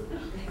with,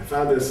 I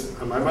found this,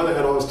 my mother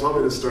had always told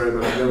me this story,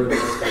 but I never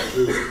noticed it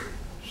too.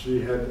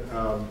 She had,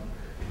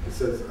 it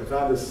says, I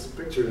found this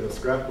picture in a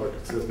scrapbook.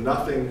 It says,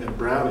 "Nothing and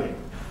Brownie."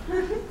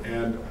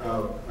 And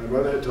my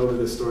mother had told me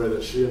this story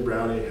that she and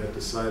Brownie had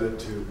decided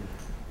to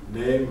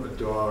name a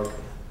dog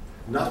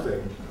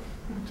Nothing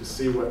to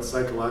see what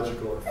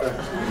psychological effect it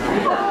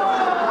would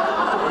have.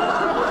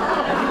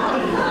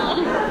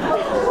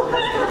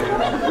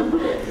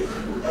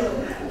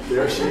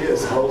 There she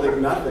is,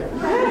 holding nothing.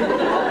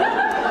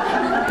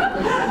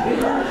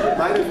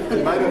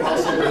 It might have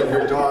also been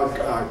her dog,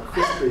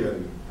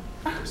 Crispian,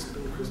 I can't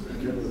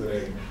remember the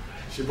name.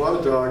 She bought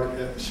a dog,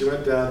 and she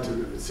went down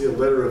to see a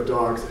litter of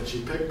dogs, and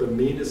she picked the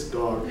meanest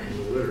dog in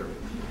the litter.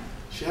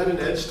 She had an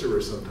edge to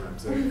her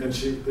sometimes, and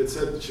it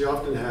said she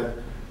often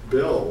had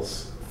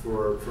bills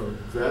from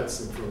vets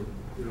and from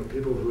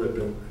people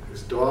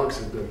whose dogs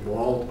had been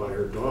mauled by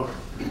her dog.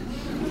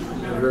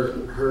 And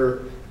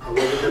I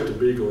wasn't get to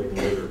beagling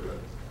later, but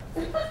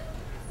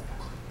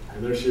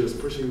and there she is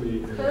pushing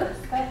me in a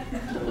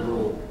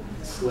little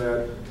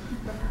sled.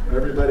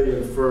 Everybody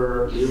in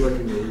fur, me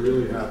looking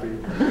really happy.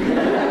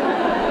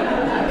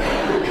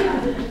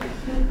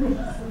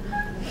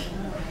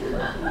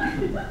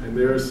 And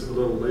there's a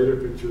little later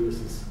picture. This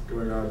is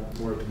going on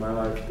more to my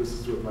life. This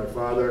is with my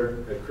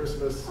father at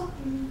Christmas,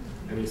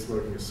 and he's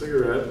smoking a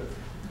cigarette,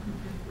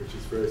 which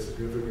is very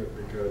significant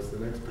because the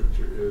next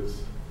picture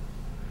is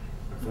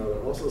my father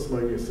also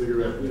smoking a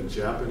cigarette in a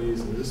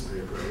Japanese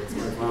newspaper. What's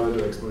my father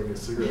doing smoking a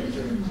cigarette in a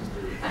Japanese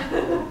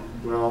newspaper?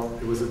 Well,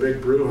 it was a big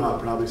brouhaha.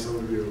 Probably some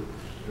of you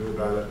knew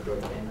about it,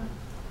 but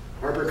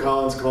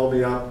HarperCollins called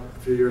me up a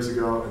few years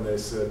ago, and they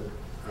said,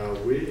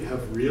 we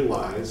have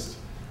realized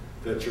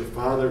that your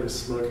father is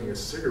smoking a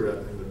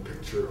cigarette in the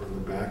picture on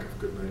the back of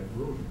Goodnight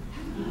Moon.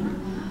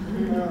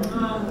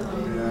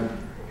 And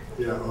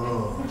yeah,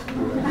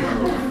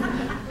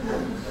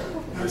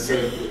 I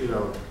said,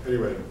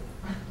 anyway.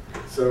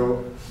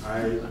 So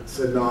I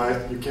said, no,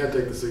 you can't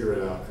take the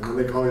cigarette out. And then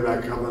they called me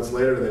back a couple months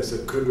later and they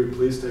said, could we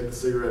please take the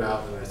cigarette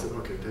out? And I said,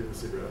 okay, take the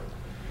cigarette out.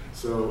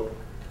 So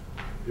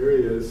here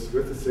he is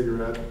with the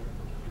cigarette, and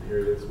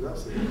here he is without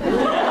the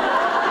cigarette.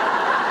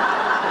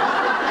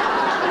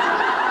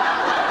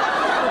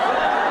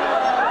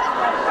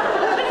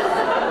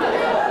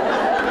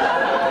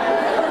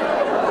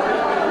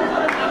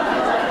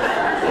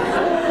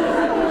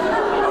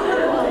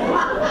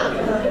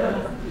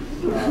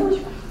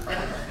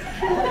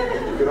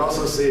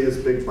 See his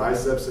big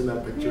biceps in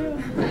that picture.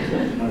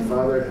 My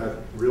father had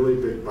really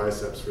big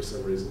biceps for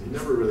some reason. He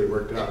never really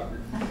worked out.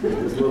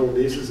 His little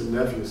nieces and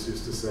nephews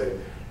used to say,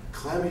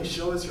 Clemmy,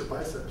 show us your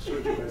biceps, show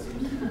us your biceps.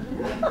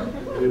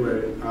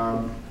 Anyway,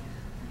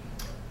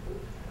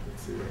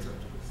 let's see what's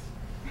after this.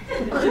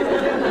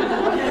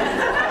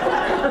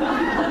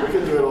 We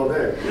can do it all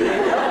day.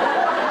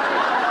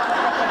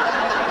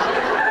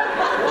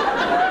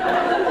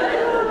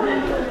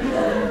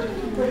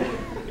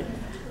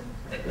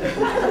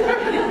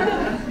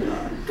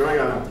 Going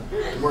on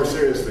to more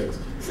serious things.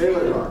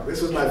 Sailor Dog.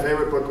 This was my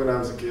favorite book when I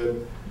was a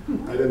kid.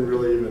 I didn't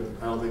really even,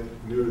 I don't think,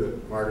 knew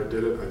that Margaret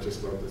did it. I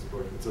just loved this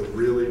book. It's a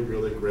really,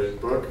 really great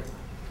book.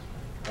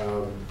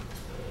 I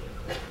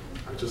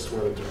just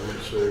wanted to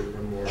show you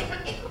one more.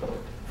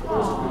 For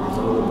those of you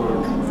who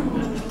know the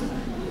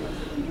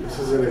book. This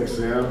is an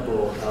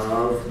example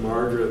of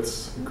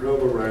Margaret's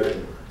incredible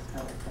writing.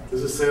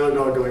 This is Sailor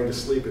Dog going to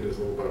sleep in his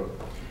little boat.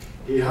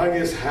 He hung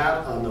his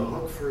hat on the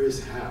hook for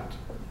his hat,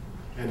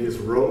 and his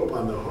rope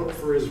on the hook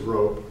for his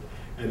rope,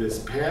 and his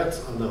pants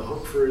on the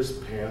hook for his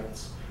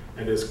pants,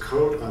 and his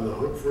coat on the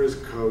hook for his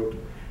coat,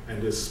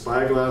 and his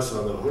spyglass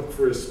on the hook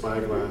for his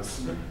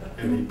spyglass,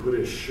 and he put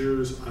his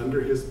shoes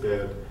under his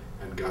bed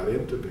and got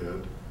into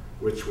bed,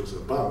 which was a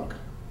bunk,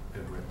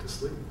 and went to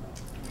sleep.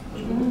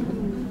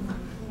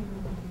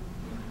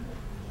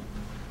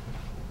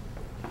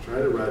 Try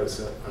to write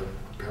a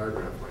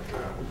paragraph like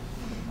that.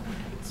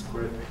 It's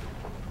quite...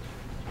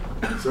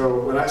 So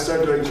when I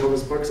started doing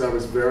children's books, I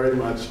was very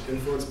much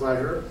influenced by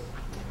her.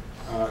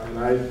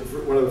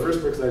 One of the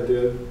first books I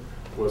did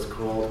was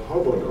called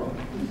Hobo Dog.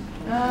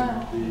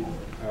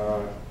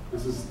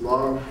 This is a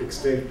long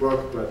extinct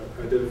book, but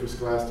I did it for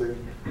Scholastic.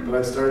 But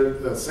I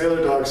started,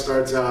 Sailor Dog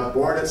starts out,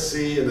 born at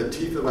sea in the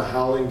teeth of a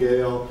howling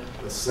gale,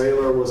 the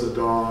sailor was a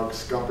dog,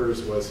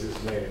 Scuppers was his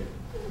name.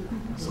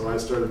 So I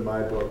started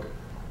my book.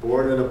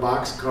 Born in a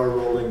boxcar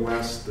rolling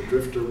west, the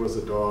drifter was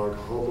a dog,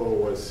 Hobo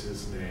was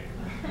his name.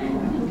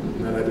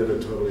 And then I did a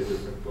totally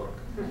different book.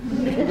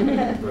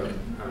 But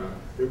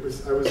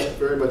I was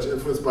very much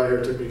influenced by her.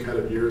 It took me kind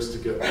of years to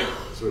get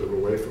sort of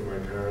away from my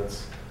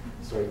parents,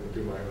 started to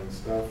do my own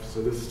stuff.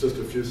 So this is just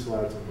a few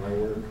slides of my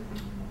work.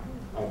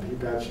 Pea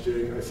Patch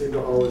Jig. I seem to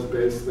always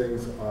base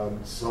things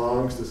on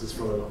songs. This is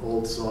from an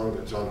old song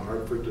that John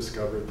Hartford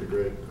discovered, the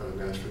great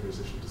Nashville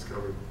musician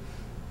discovered.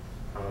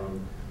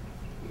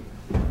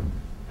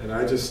 And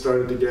I just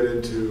started to get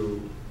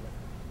into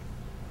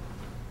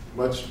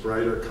much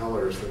brighter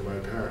colors than my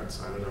parents.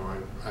 I don't know,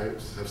 I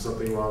have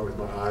something wrong with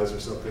my eyes or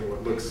something.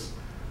 What looks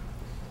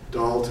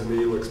dull to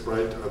me looks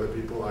bright to other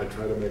people. I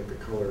try to make the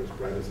color as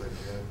bright as I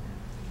can.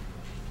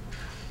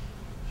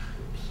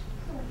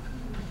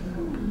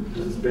 Oops.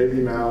 This is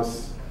Baby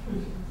Mouse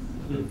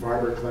in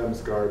Farmer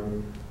Clem's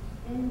garden.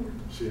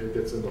 She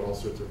gets into all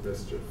sorts of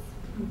mischief.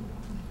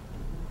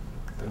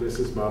 And this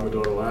is Mama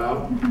Don't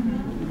Allow.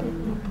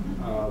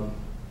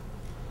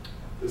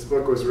 This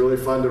book was really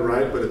fun to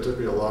write, but it took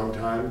me a long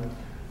time.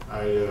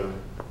 Let's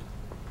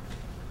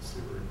see,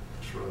 we're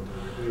short on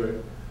time.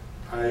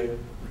 Anyway,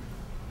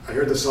 I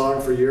heard the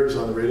song for years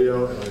on the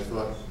radio, and I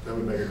thought that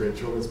would make a great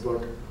children's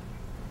book,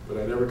 but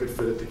I never could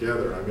fit it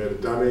together. I made a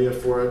dummy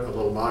for it, a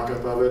little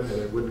mock-up of it, and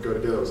it wouldn't go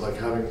together. It was like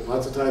having,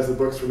 lots of times the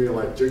books for me are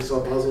like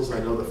jigsaw puzzles. I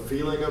know the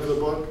feeling of the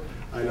book,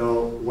 I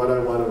know what I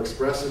want to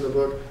express in the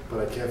book, but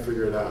I can't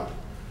figure it out.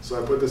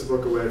 So I put this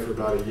book away for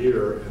about a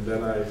year, and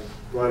then I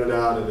brought it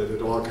out, and it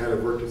had all kind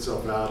of worked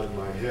itself out in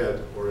my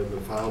head or in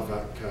the file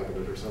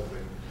cabinet or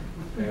something.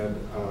 And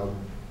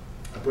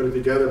I put it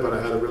together, but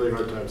I had a really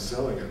hard time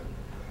selling it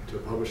to a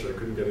publisher. I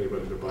couldn't get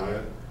anybody to buy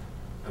it.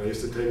 And I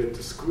used to take it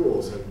to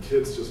schools, and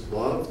kids just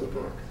loved the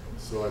book.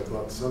 So I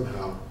thought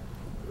somehow,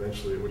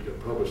 eventually it would get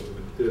published, and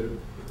it did.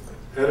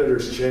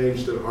 Editors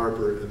changed at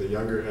Harper, and the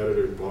younger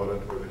editor bought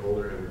it, or the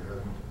older editor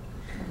hadn't.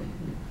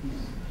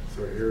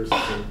 So here's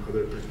some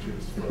other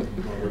pictures from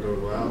Margaret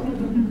Wow.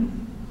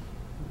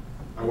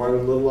 I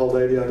wanted a little old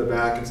lady on the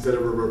back, instead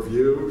of a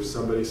review,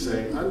 somebody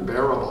saying,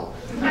 "Unbearable."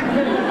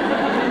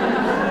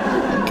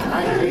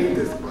 I hate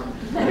this book.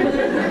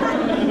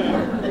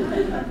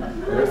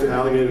 There's the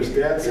alligators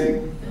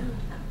dancing.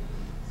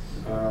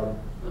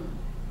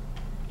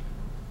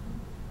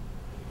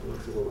 It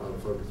looks a little out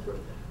of focus, but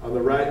on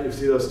the right you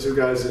see those two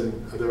guys in,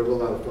 they're a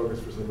little out of focus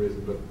for some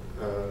reason, but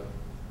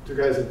two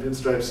guys in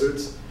pinstripe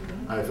suits.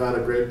 I found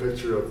a great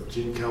picture of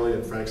Gene Kelly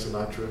and Frank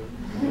Sinatra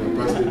in a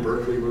Presley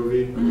Berkeley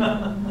movie, and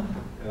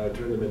I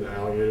turned them into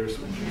alligators.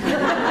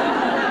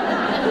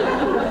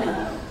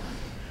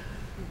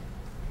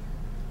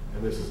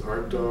 And this is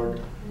Art Dog.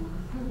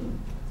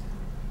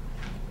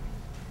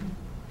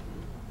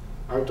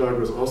 Art Dog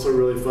was also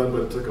really fun,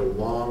 but it took a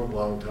long,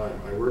 long time.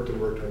 I worked and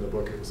worked on the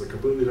book. It was a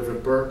completely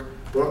different book.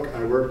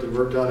 I worked and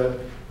worked on it,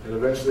 and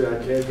eventually I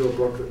came to a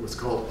book that was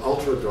called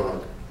Ultra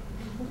Dog.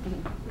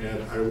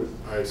 And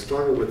I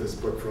struggled with this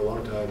book for a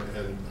long time,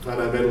 and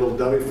finally I made a little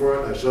dummy for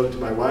it. I showed it to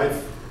my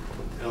wife,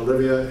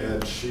 Olivia,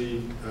 and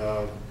she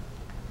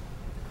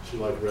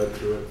like read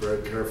through it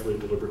very carefully,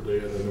 deliberately,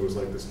 and then there was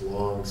like this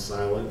long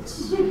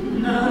silence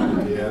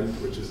at the end,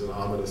 which is an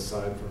ominous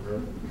sign from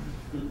her.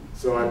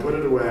 So I put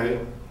it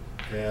away,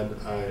 and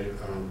I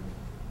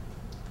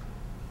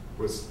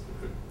was,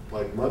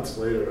 like months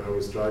later, I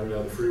was driving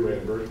down the freeway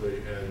in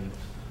Berkeley, and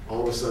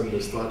all of a sudden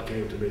this thought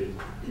came to me: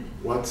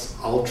 what's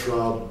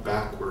ultra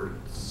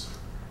backwards?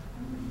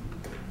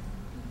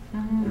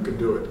 You can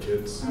do it,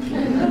 kids.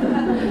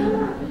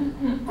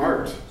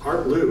 Art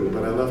Lou,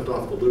 but I left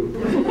off the Lou.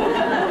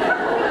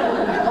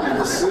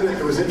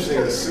 It was interesting,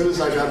 as soon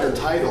as I got the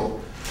title,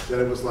 then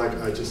it was like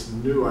I just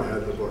knew I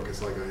had the book.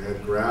 It's like I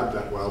had grabbed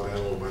that wild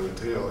animal by the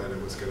tail, and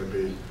it was going to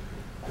be.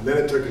 And then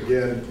it took,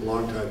 again, a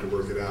long time to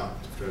work it out,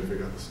 to try to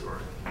figure out the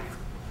story.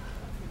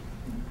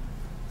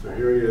 So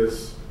here he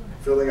is,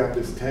 filling up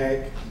his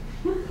tank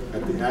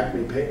at the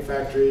Acme Paint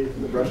Factory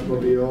in the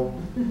Brushmobile.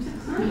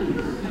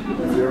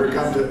 If you ever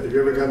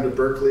come to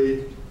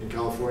Berkeley in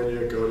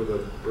California, go to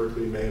the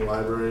Berkeley Main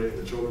Library in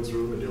the children's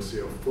room, and you'll see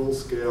a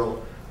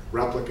full-scale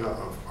replica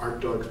of Art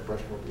Dog's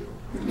Brushmobile.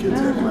 The kids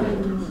have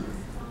playing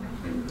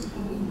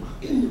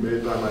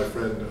made by my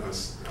friend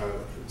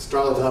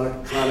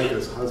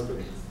Stralatronica's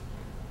husband.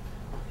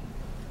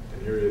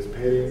 And here he is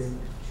painting.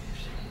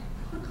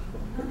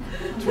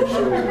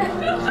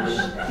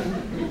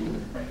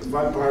 The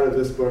fun part of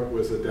this book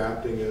was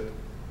adapting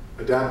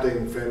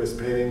famous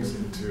paintings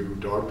into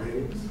dog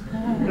paintings.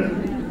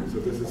 So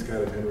this is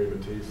kind of Henry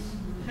Matisse,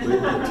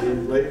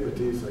 late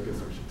Matisse, I guess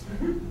I should say.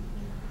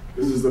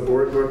 This is the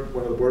board book,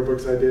 one of the board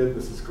books I did.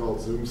 This is called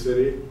Zoom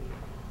City.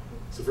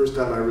 It's the first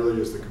time I really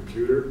used the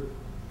computer.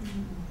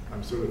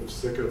 I'm sort of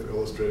sick of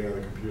illustrating on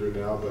the computer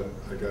now, but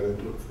I got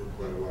into it for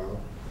quite a while.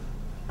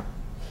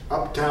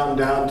 Uptown,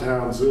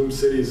 downtown, Zoom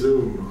City,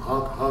 zoom,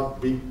 honk,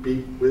 honk, beep,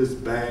 beep, whiz,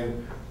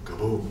 bang,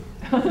 kaboom.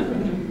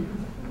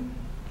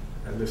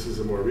 And this is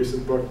a more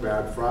recent book,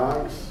 Bad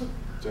Frogs,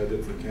 which I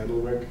did for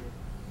Candlewick.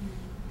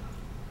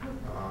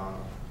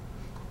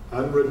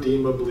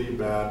 Unredeemably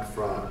Bad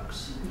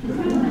Frogs.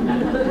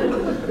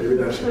 Maybe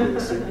that should be the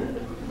sequel.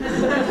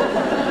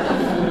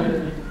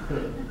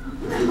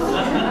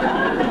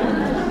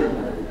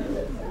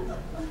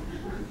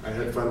 I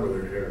had fun with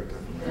her hair.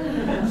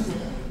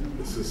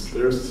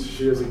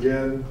 She is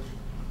again.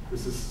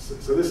 This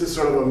is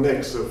sort of a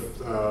mix of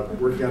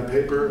working on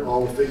paper.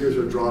 All the figures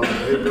are drawn on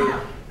paper,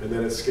 and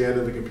then it's scanned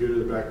in the computer.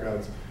 The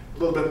backgrounds, a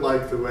little bit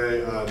like the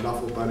way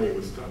Nuffle Bunny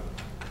was done.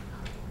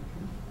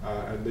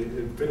 And the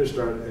finished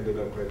art ended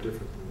up quite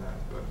different than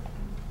that. But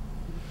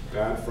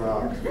Bad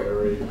Frogs,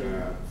 very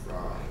bad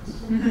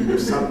frogs.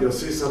 You'll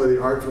see some of the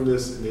art from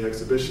this in the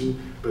exhibition,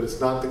 but it's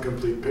not the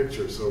complete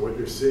picture. So what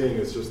you're seeing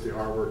is just the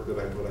artwork that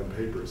I put on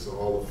paper. So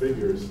all the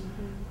figures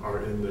are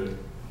in the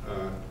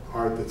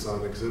art that's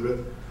on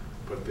exhibit,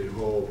 but the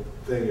whole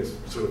thing is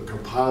sort of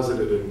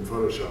composited in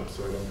Photoshop,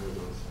 so I don't have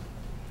those.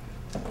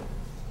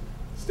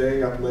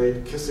 Staying up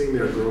late, kissing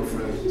their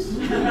girlfriends.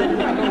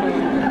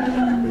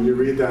 When you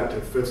read that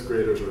to 5th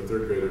graders or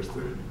 3rd graders,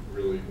 they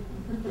really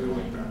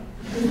like that.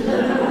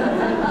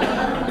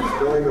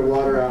 Spilling the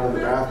water out of the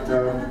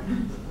bathtub.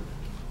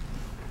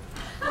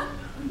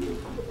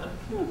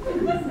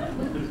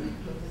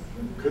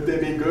 Could they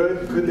be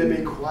good? Could they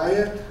be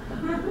quiet?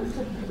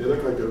 They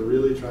look like they're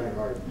really trying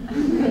hard.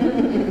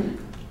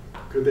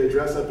 Could they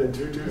dress up in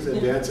tutus and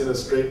dance in a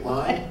straight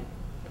line?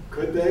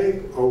 Could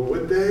they? Or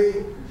would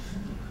they?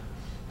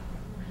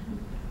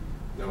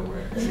 No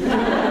way.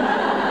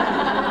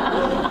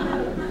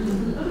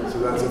 So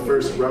that's a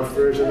first rough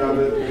version of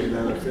it, and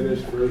then a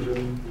finished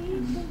version.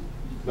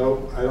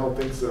 Nope, I don't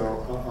think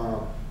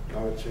so.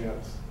 Not a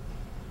chance.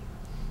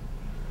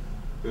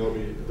 There'll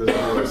be,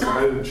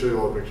 I didn't show you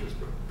all the pictures,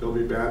 but there'll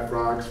be bad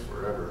frogs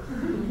forever.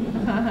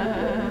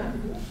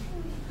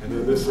 And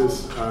then this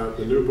is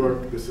the new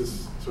book. This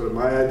is sort of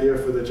my idea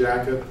for the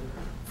jacket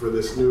for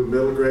this new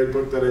middle grade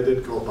book that I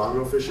did called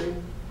Bongo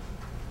Fishing.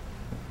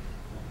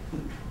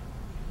 And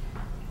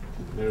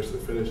there's the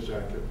finished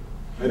jacket.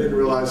 I didn't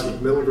realize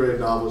with middle grade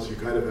novels you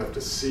kind of have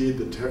to cede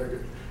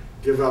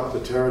give up the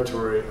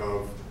territory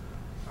of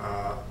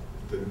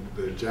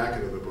the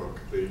jacket of the book.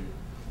 The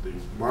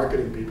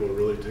marketing people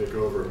really take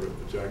over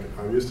with the jacket.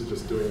 I'm used to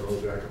just doing the whole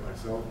jacket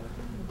myself,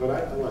 but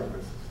I like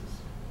this.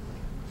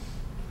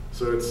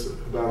 So it's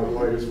about a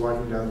boy who's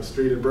walking down the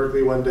street in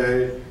Berkeley one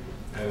day,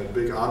 and a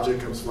big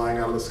object comes flying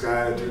out of the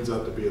sky, and it turns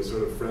out to be a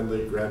sort of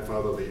friendly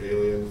grandfatherly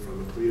alien from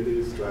the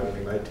Pleiades driving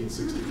a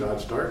 1960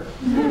 Dodge Dart.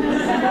 I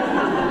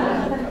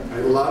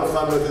had a lot of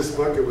fun with this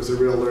book. It was a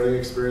real learning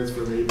experience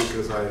for me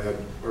because it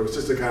was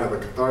just a kind of a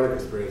cathartic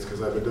experience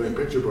because I've been doing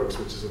picture books,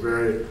 which is a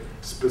very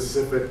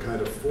specific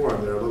kind of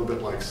form. They're a little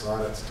bit like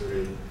sonnets to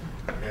me.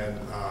 And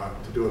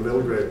to do a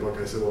middle grade book,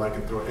 I said, well, I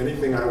can throw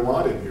anything I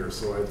want in here.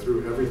 So I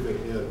threw everything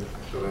in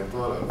that I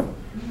thought of.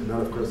 And then,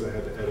 of course, I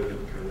had to edit it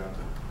and cut it out.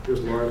 Here's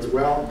Lawrence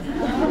Well, the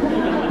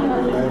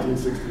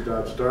 1960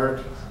 Dodge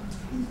Dart.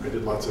 I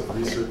did lots of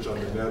research on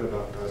the net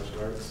about Dodge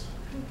Darts.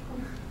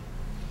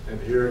 And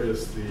here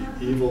is the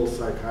evil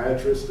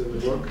psychiatrist in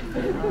the book.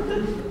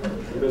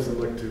 He doesn't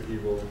look too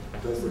evil.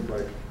 He does look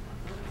like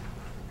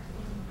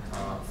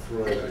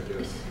Freud, I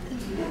guess.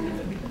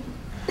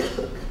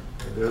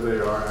 And there they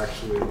are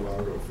actually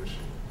bongo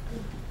fishing.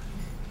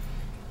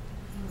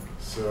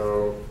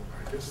 So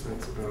I guess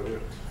that's about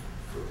it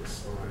for the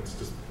slides.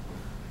 Just,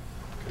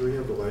 can we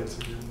have the lights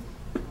again?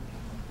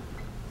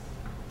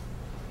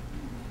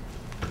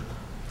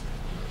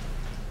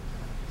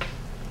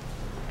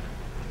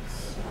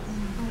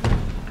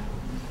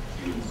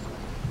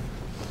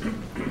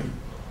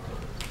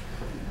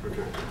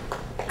 Okay.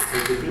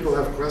 Do people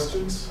have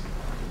questions?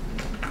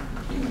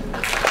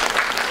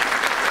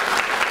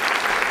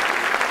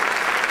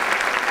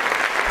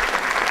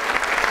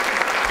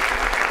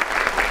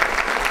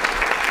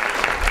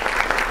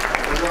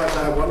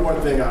 One more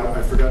thing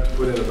I forgot to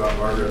put in about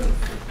Margaret,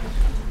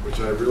 which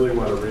I really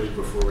want to read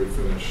before we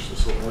finish.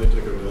 This will only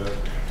take a minute.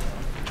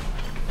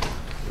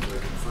 If I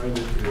can find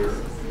it here.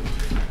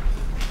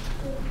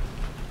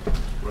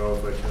 Well,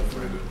 if I can't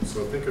find it.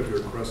 So think of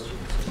your questions.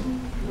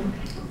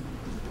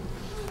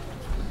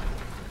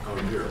 Oh,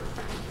 here.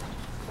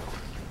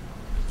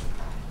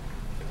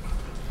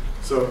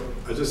 So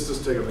I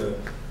just take a minute.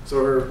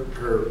 So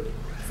her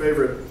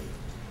favorite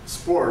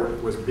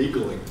sport was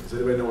beagling. Does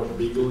anybody know what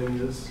beagling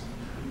is?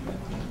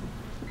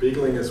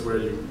 Beagling is where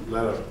you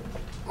let a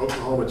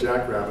Oklahoma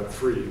jackrabbit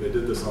free. They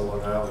did this on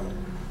Long Island.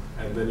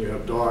 And then you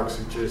have dogs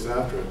who chase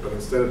after it. But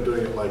instead of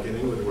doing it like in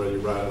England where you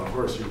ride on a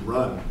horse, you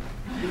run.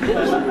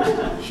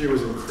 She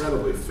was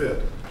incredibly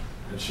fit.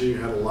 And she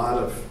had a lot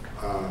of,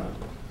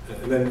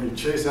 and then you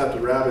chase after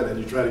the rabbit and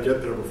you try to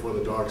get there before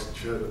the dogs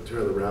tear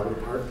the rabbit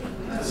apart.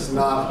 It's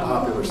not a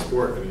popular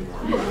sport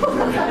anymore.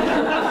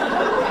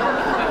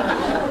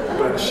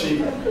 But she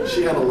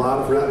had a lot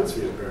of rabbit's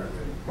feet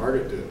apparently.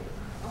 Margaret did.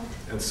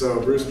 And so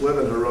Bruce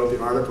Bliven, who wrote the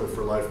article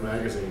for Life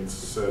magazine,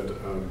 said,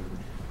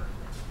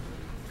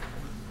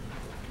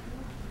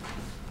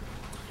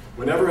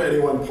 whenever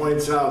anyone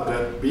points out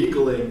that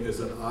beagling is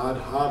an odd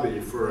hobby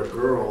for a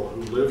girl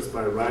who lives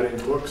by writing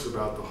books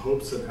about the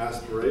hopes and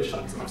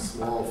aspirations of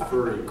small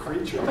furry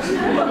creatures,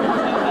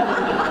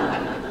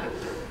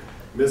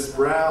 Miss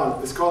Brown,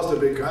 this caused a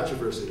big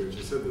controversy here.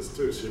 She said this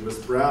too. Miss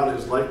Brown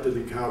is like to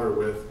encounter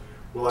with,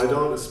 well, I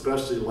don't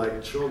especially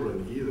like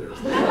children either.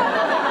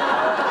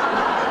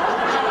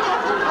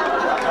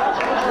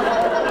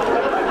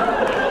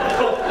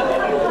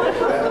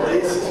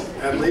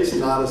 At least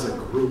not as a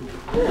group.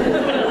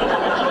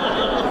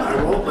 I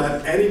won't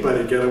let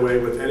anybody get away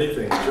with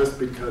anything just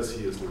because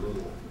he is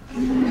little.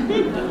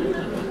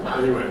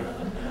 Anyway,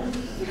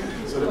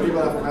 so do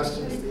people have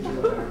questions?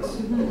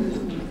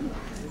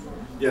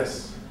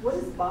 Yes? What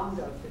is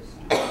bongo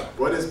fishing?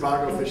 What is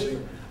bongo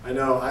fishing? I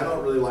know, I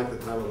don't really like the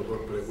title of the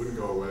book, but it wouldn't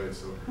go away.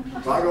 So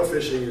bongo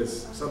fishing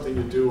is something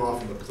you do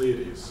off in the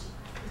Pleiades.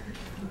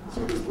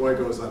 So this boy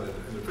goes on an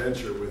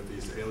adventure with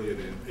these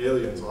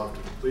aliens off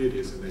to the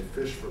Pleiades, and they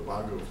fish for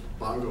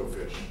bongo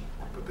fish,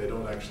 but they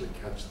don't actually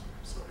catch them.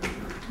 So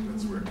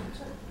that's where it comes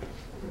from.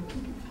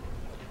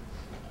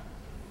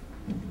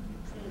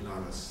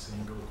 Not a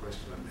single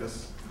question on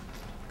this.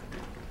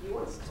 You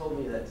once told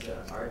me that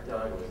Art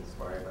Dog was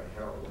inspired by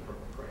Harold the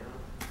Purple Crayon,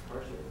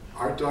 partially.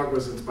 Art Dog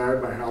was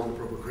inspired by Harold the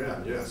Purple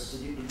Crayon, yes.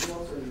 Did you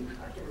also,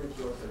 I can't remember if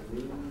you also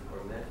knew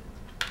or met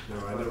No,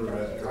 I never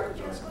met Dr.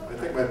 Johnson. I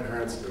think my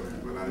parents knew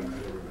him, but I never met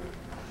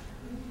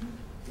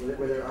him.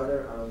 Were there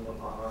other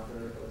author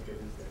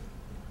illustrators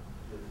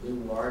that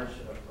loom large,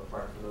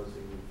 apart from those who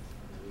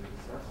you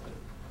discussed,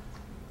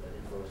 that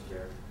influenced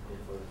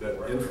your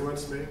work?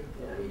 Influenced me?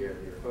 Yeah,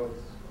 your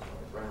folks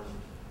around.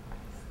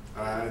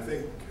 I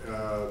think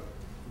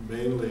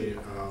mainly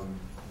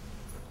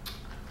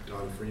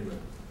Don Freeman.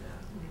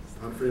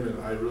 Yeah. Don Freeman,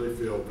 I really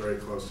feel very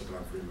close to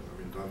Don Freeman. I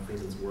mean, Don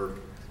Freeman's work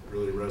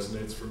really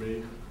resonates for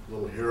me.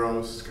 Little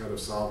heroes, kind of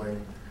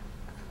solving,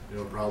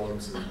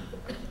 problems and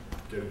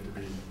getting to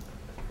be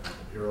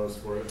heroes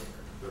for it.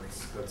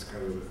 That's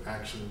kind of the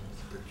action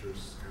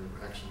pictures, kind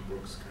of action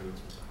books, kind of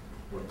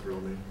what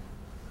thrill me.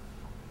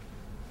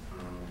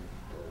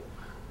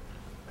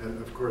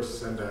 And of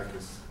course, Sendak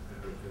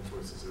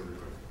influences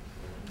everybody.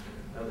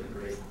 That was a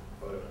great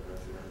photo.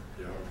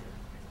 Yeah.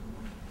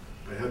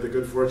 I had the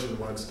good fortune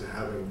once to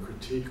have him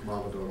critique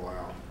Mama Don't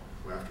Allow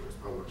after it was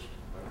published,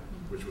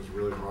 which was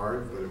really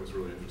hard, but it was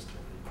really interesting.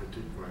 He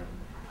critiqued my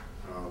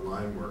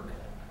line work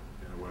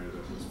in a way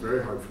that was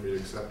very hard for me to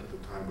accept at the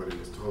time, but he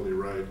was totally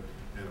right.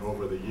 And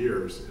over the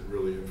years, it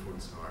really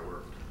influenced how I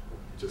worked.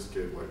 He just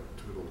gave like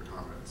two little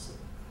comments.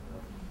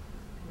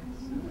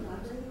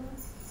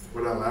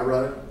 Would I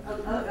elaborate?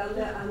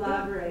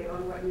 Elaborate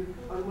on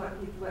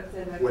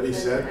what he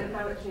said and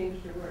how it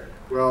changed your work.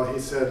 Well, he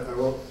said, I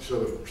won't show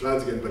the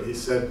slides again, but he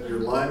said your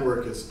line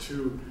work is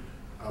too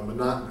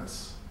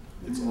monotonous.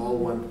 It's all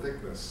one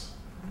thickness.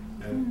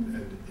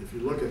 And if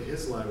you look at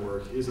his line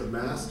work, he's a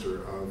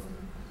master of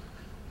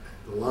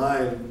the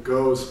line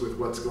goes with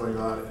what's going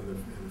on in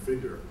the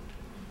figure.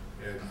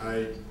 And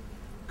I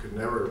could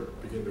never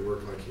begin to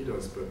work like he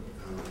does, but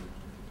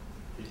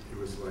it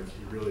was like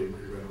he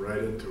went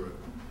right into it.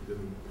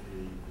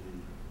 He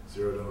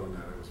zeroed in on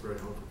that. It was very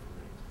helpful for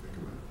me to think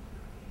about it.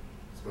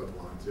 It's about the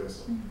lines, yes.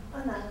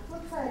 On the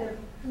flip side of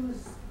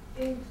who's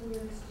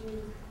influenced you,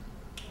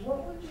 what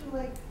would you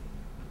like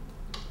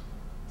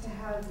to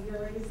have your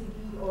legacy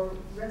be or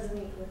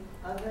resonate with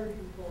other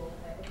people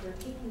if they're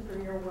taking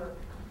from your work?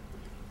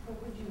 What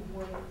would you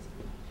want it to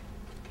be?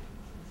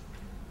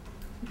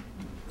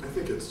 I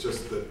think it's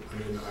just that,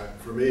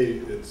 for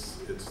me, it's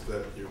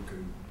that you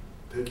can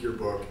take your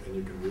book and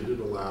you can read it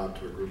aloud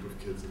to a group of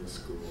kids in the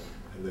school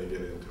and they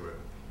get into it.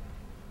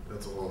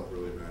 That's all that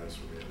really matters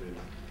for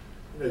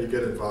me. You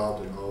get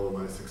involved in, oh, am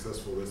I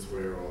successful this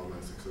way or oh, am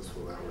I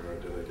successful that way or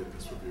did I get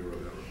this review or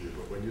that review?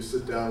 But when you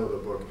sit down with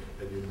a book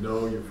and you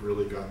know you've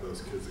really got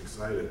those kids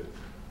excited,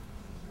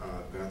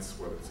 that's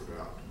what it's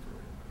about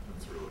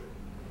for me.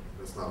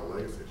 That's not a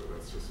legacy, but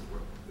that's just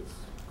what it's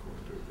cool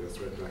to do. Yes,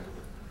 right back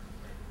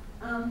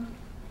there.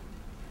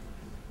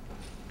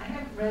 I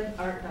haven't read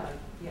Art Dog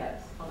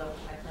yet, although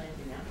I plan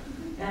to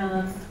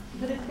now.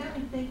 But it's got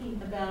me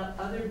thinking about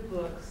other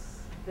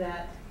books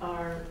that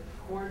are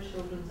for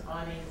children's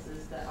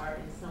audiences that are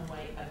in some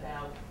way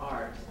about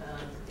art.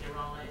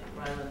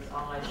 Ryland's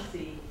All I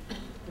See,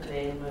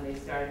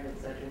 Monet's Garden,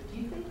 etc. Do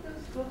you think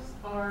those books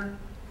are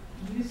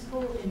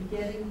useful in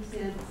getting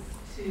kids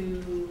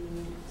to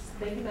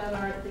think about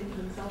art, think of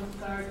themselves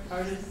as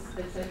artists,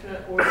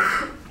 etc., or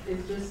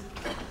is just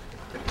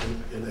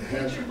in the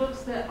hands picture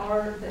books that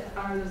are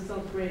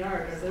themselves great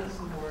art, are those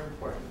more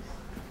important?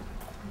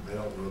 I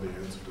don't know the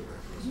answer to that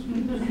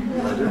question.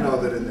 But I do know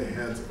that in the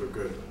hands of a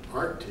good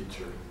art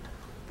teacher,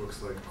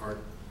 books like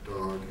Art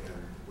Dog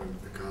and When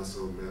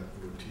Picasso Met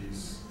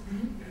Matisse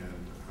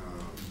and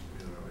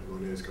in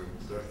Monet's Garden,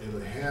 in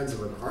the hands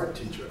of an art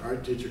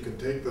teacher can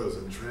take those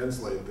and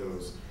translate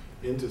those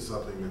into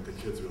something that the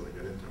kids really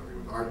get into.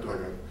 With Art Dog,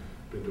 I've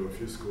been to a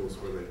few schools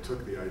where they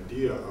took the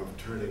idea of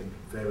turning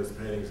famous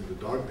paintings into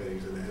dog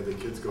paintings and they had the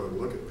kids go and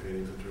look at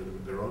paintings and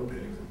turn their own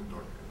paintings into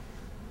dog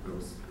paintings. That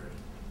was great.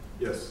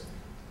 Yes?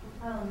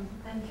 I'm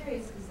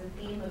curious because the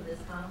theme of this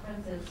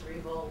conference is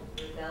revolt,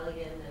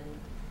 rebellion, and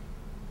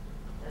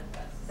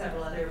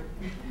several other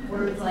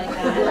words like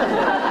that.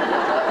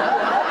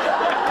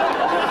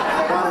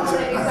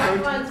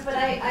 Exact ones, but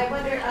I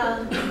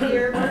wonder,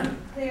 your work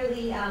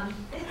clearly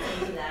fits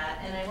into that,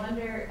 and I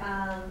wonder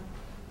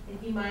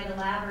if you might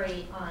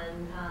elaborate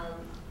on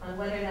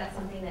whether that's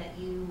something that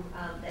you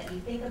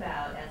think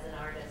about as an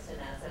artist and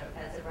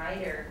as a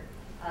writer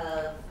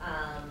of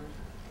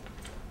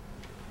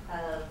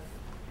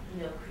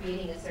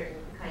creating a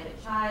certain kind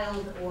of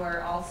child,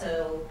 or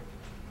also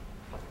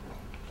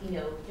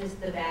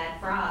just the bad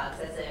frogs.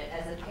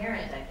 As a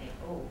parent, I think,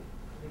 oh,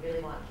 we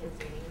really want kids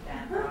reading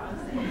bad frogs.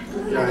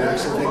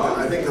 Yeah,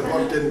 I think the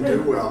book didn't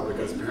do well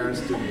because parents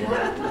didn't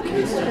want the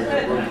kids to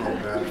read a book called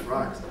Bad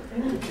Frogs.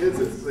 The kids,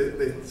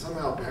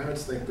 somehow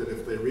parents think that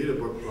if they read a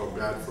book called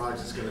Bad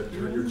Frogs, it's going to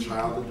turn your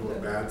child into a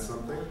bad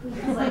something.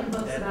 It's like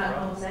books about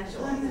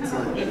homosexuals.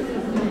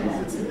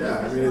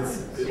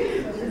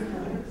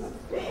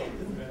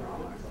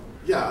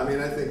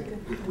 I think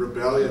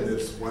rebellion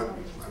is what,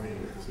 it's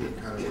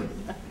kind of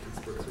what kids'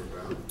 books are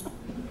about.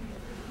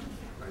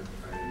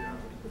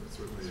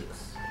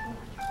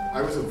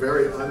 I was a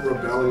very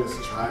unrebellious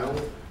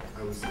child.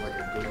 I was like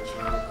a good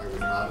child. I was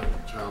not a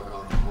child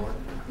alcoholic.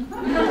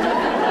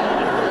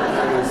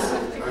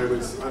 I I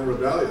was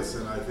unrebellious,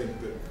 and I think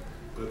that,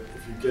 but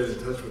if you get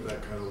in touch with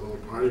that kind of little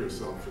part of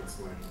yourself, it's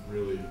like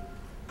really,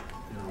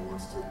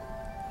 wants to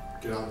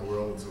get out in the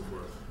world and so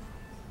forth.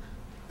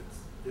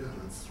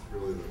 That's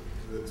really,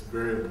 it's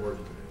very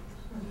important to me.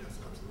 Yes,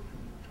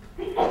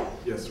 absolutely.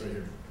 Yes, right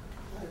here.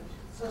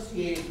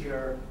 Associated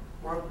your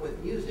work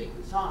with music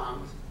and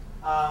songs,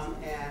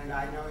 and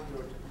I know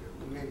you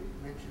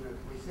mentioned that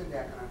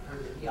Sindak, and I've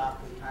heard that he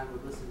oftentimes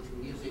would listen to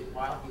music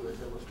while he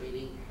was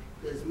illustrating.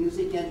 Does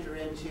music enter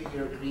into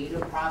your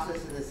creative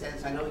process in the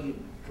sense, I know you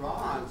draw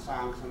on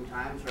songs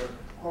sometimes, or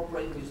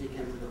incorporate music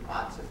into the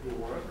plots of your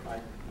work,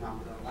 like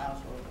Margaret and so on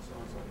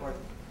and so forth,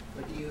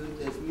 but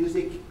does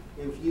music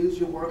infuse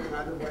your work in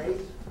other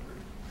ways?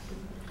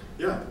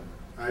 Yeah,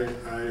 I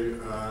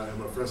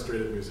am a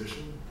frustrated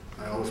musician.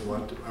 I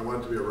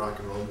wanted to be a rock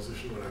and roll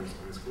musician when I was in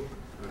high school.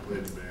 I played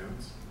in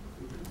bands.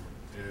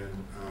 And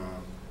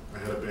I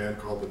had a band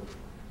called the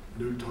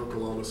New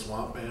Tokoloma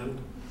Swamp Band.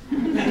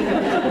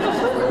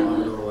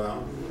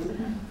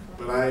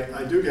 But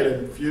I do get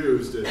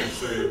infused, as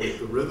you say, with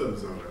the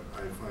rhythms of it.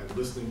 I find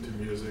listening to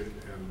music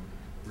and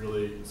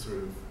really sort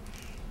of,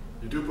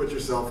 you do put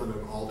yourself in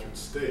an altered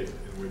state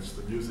in which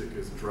the music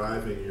is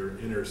driving your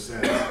inner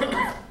sense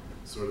of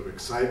sort of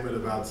excitement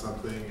about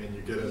something, and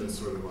you get into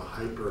sort of a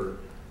hyper,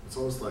 it's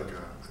almost like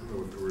I don't know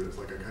what the word is,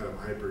 like a kind of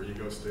hyper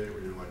ego state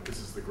where you're like, this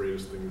is the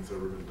greatest thing that's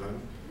ever been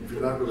done. If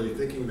you're not really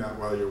thinking that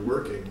while you're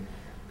working,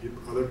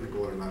 other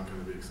people are not going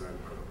to be excited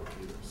about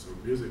it either. So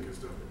music is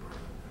definitely part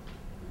of it.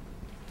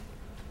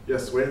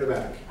 Yes, way in the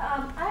back.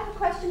 I have a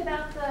question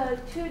about the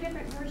two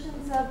different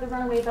versions of the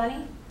Runaway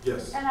Bunny.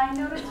 Yes. And I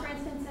noticed, for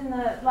instance, in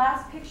the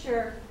last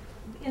picture,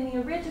 in the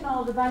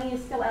original, the bunny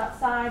is still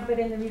outside, but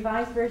in the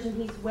revised version,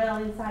 he's well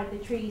inside the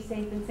tree,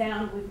 safe and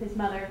sound with his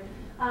mother.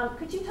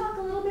 Could you talk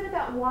a little bit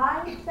about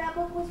why that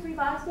book was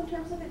revised in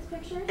terms of its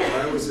pictures?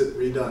 Why was it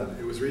redone?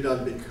 It was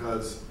redone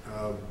because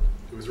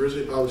it was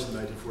originally published in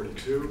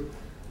 1942,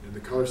 and the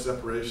color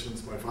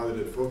separations, my father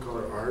did full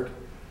color art,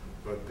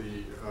 but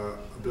the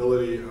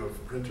ability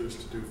of printers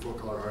to do full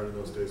color art in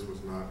those days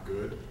was not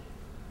good,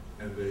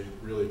 and they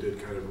really did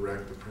kind of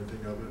wreck the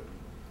printing of it.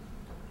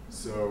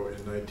 So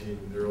in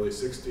the early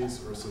 60s,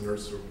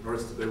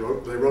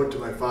 they wrote to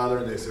my father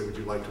and they said, would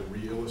you like to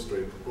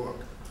re-illustrate the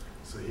book?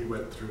 So he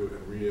went through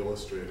and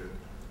re-illustrated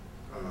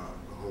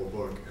the whole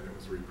book, and it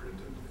was reprinted.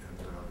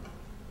 And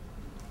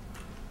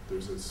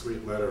there's a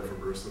sweet letter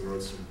from Ursula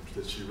Nordstrom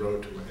that she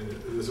wrote to me. And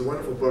there's a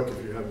wonderful book,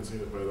 if you haven't seen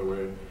it, by the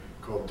way,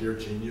 called Dear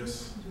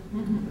Genius.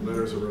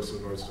 Letters of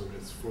Ursula Nordstrom.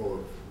 It's full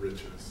of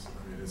riches.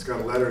 I mean, it's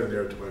got a letter in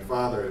there to my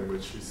father in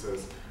which she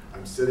says,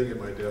 I'm sitting at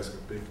my desk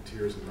with big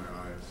tears in my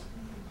eyes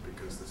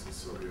because this is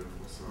so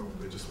beautiful. So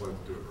they just wanted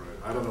to do it right.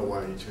 I don't know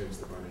why he changed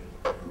the bunny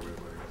in the way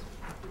the bunny is.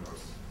 Who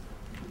knows?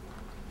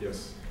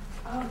 Yes?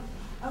 I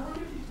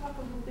wonder if you talk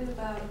a little bit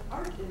about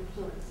art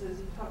influences.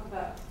 You talk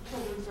about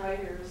children's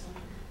writers,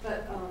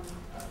 but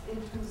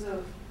in terms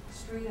of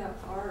straight up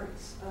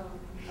arts,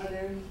 are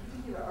there any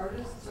particular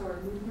artists or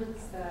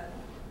movements that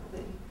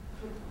you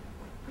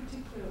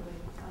particularly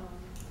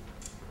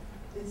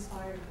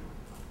inspired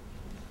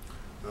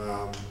you?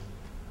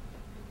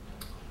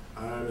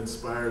 I'm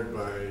inspired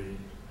by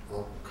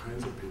all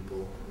kinds of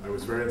people. I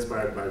was very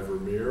inspired by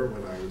Vermeer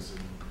when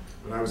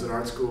I was in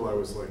art school. I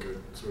was like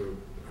a sort of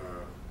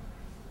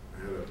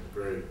I had a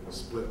very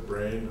split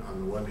brain. On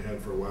the one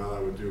hand, for a while, I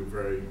would do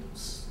very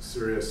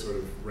serious sort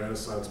of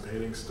Renaissance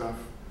painting stuff,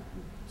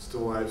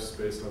 still lifes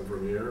based on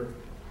Vermeer,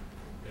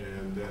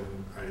 and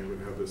then I would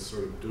have this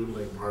sort of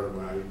doodling part of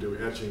I would do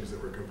etchings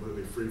that were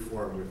completely free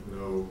form with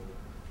no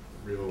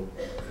real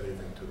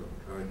anything to them,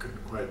 and I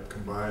couldn't quite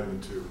combine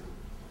the two.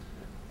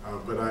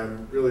 But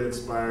I'm really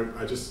inspired.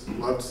 I just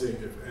love seeing,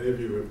 if any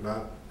of you are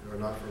not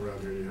from around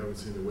here, and you haven't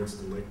seen the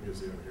Winston Link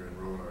Museum here in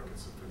Roanoke,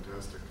 it's a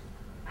fantastic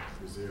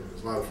museum.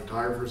 There's a lot of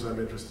photographers I'm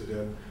interested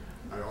in.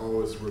 I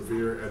always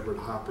revere Edward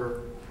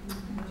Hopper.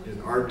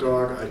 In Art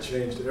Dog, I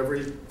changed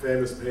every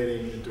famous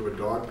painting into a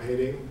dog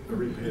painting.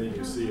 Every painting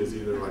you see is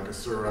either like a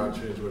Seurat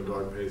changed into a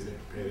dog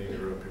painting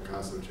or a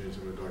Picasso changed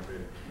into a dog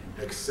painting,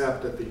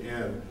 except at the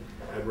end,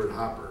 Edward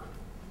Hopper.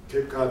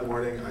 Cape Cod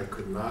Morning, I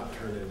could not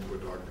turn into a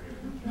dog painting.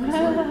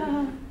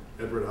 Like,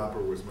 Edward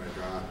Hopper was my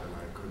god, and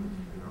I couldn't,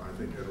 I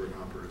think Edward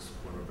Hopper is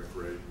one of the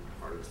great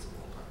artists of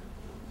all time.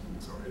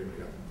 So anyway,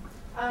 yeah.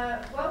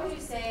 What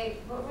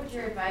would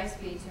your advice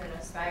be to an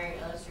aspiring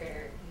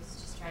illustrator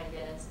who's just trying to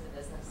get into the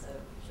business of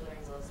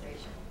children's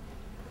illustration?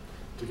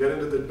 To get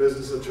into the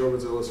business of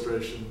children's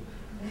illustration,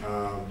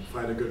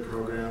 find a good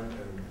program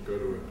and go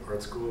to an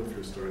art school if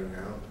you're starting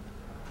out.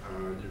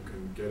 You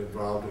can get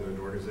involved in an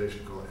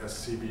organization called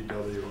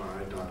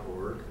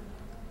scbwi.org,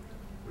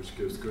 which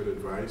gives good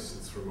advice.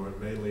 It's from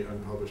mainly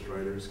unpublished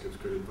writers, gives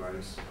good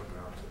advice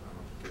about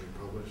getting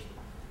published.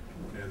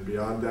 And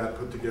beyond that,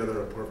 put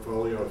together a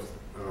portfolio of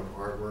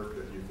artwork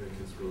that you think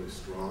is really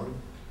strong,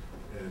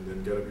 and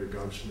then get up your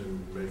gumption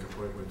and make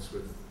appointments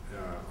with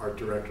art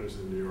directors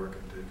in New York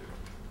and take it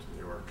to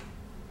New York.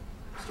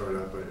 Start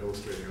out by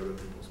illustrating other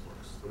people's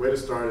books. The way to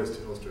start is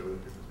to illustrate other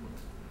people's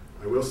books.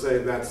 I will say,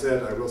 that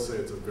said, I will say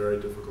it's a very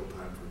difficult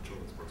time for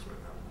children's books right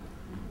now.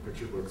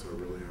 Picture books are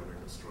really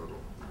having a struggle.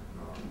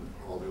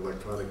 All the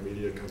electronic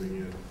media coming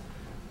in,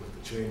 with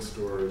the chain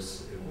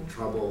stores in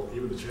trouble,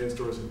 even the chain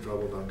stores in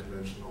trouble, not to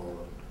mention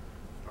all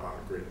the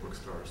great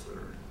bookstores that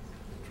are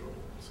in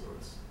trouble. So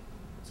it's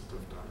a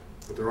tough time.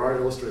 But there are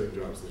illustrating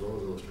jobs. There's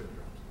always illustrating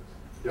jobs.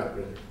 Yeah,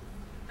 really.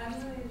 I'm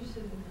really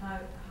interested in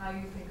how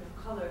you think of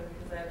color,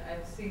 because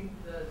I've seen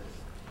the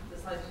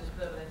slides you just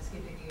put up, and I'm just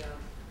keep thinking of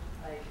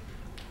like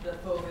the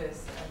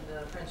Fauvists and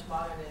the French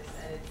modernists,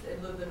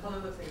 and the color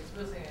looks like it's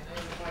exposing. I know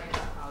you're talking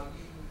about how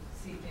you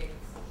see things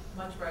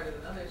much brighter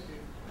than others do.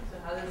 So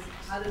how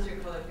does your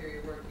color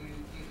theory work? Do you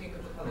think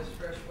of the colors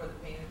first for the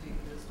paintings? Do you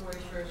think of the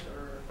stories first,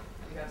 or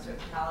do you have a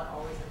certain palette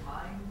always in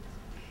mind?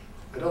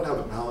 I don't have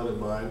a palette in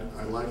mind.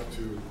 I like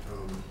to,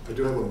 I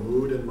do have a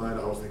mood in mind.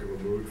 I always think of a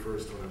mood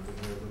first when I'm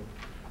thinking of them.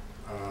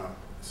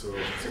 So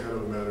it's kind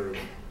of a matter of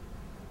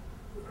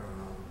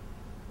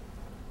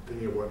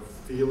thinking of what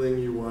feeling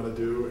you want to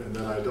do, and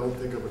then I don't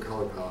think of a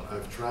color palette.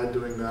 I've tried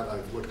doing that.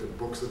 I've looked at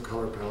books of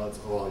color palettes.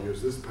 Oh, I'll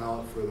use this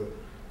palette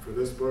for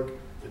this book.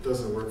 It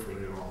doesn't work for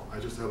me at all. I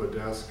just have a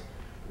desk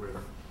with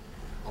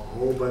a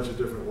whole bunch of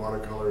different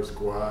watercolors,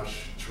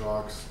 gouache,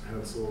 chalks,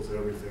 pencils,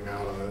 everything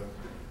out on it,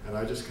 and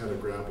I just kind of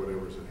grab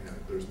whatever's in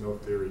hand. There's no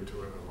theory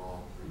to it at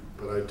all.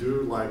 But I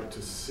do like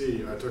to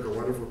see, I took a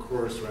wonderful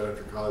course right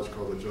after college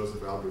called the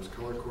Joseph Albers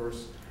Color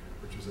Course,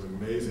 which is an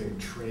amazing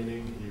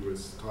training. He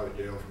was taught at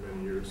Yale for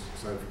many years,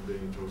 aside from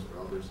being Joseph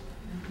Albers.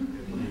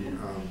 And he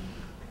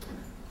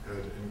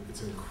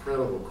it's an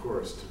incredible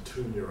course to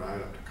tune your eye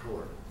up to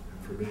color. And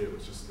for me, it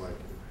was just like,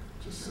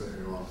 just set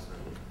me off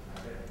and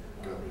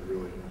got me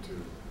really into,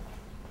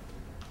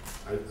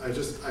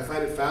 I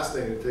find it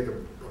fascinating to take a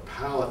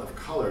palette of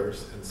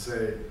colors and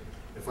say,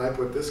 if I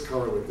put this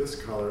color with this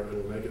color,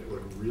 it'll make it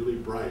look really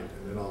bright,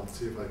 and then I'll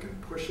see if I can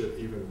push it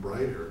even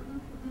brighter.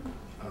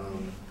 I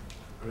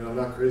mean, I'm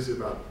not crazy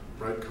about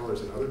bright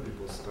colors in other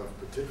people's stuff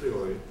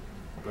particularly,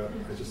 but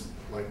I just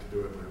like to do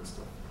it in my own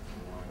stuff.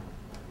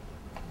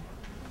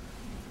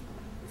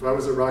 If I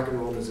was a rock and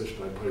roll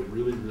musician, I'd play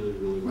really, really,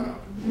 really loud.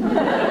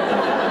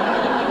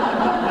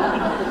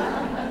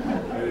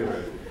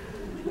 Anyway,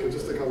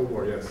 just a couple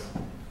more, yes.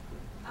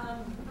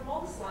 From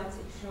all the slides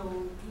that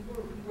showed, you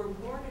were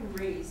born and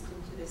raised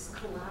into this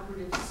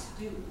collaborative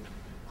stew,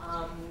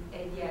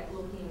 and yet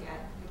looking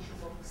at picture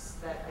books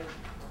that I've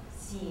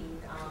seen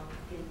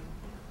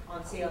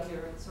on sale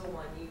here and so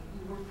on, you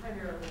were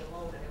primarily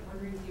alone. And I'm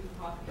wondering if you could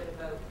talk a bit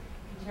about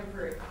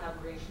contemporary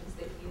collaborations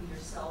that you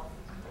yourself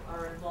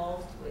are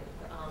involved with,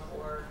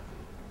 or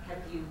have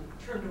you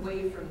turned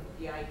away from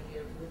the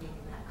idea of living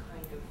in that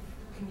kind of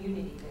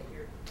community that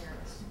your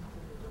parents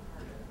were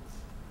part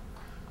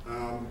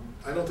of?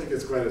 I don't think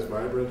it's quite as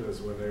vibrant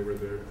as when they were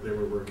there. They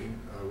were working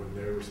when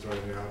they were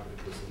starting out.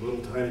 It was a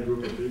little tiny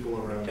group of people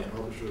around a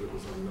publisher that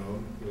was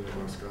unknown,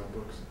 William R. Scott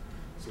Books.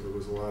 So there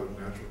was a lot of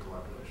natural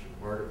collaboration.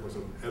 Margaret was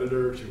an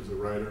editor. She was a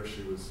writer.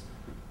 She was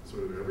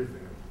sort of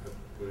everything at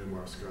William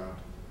R. Scott.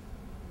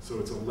 So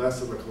it's a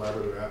less of a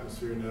collaborative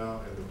atmosphere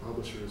now, and the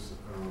publishers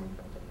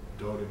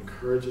don't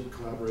encourage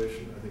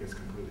collaboration. I think it's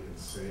completely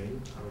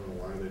insane. I don't know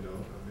why they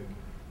don't. I think,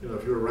 you know,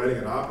 if you were writing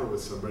an opera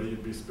with somebody,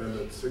 you'd be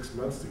spending 6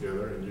 months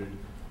together, and you'd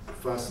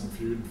fuss and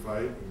feud and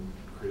fight and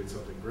create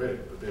something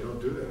great. But they don't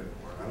do that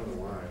anymore. I don't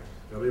know why.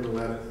 They'll even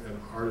let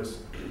an artist,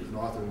 an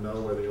author,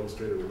 know where the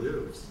illustrator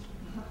lives.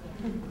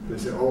 They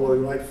say, "Oh, well, we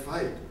might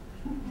fight."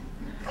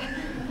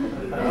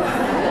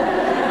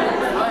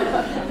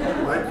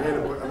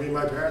 I mean,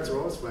 my parents are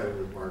always fighting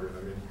with Margaret.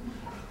 I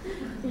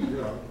mean, you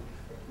know.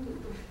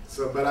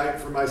 So, but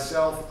for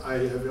myself, I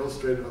have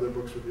illustrated other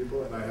books for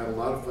people, and I had a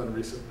lot of fun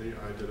recently.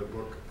 I did a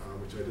book,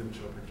 which I didn't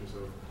show pictures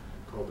of,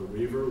 called The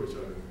Weaver, which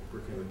I've been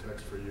working on the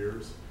text for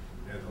years,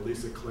 and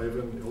Elisa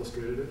Clavin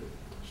illustrated it.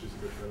 She's a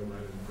good friend of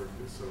mine in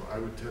Berkeley, so I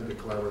would tend to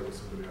collaborate with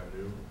somebody I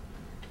knew.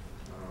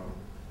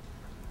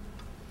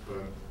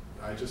 But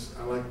I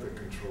like the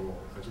control.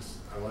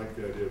 I like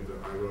the idea that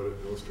I wrote it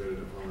and illustrated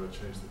it. If I want to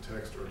change the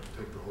text or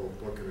take the whole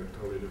book in a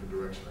totally different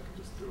direction, I can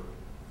just do it.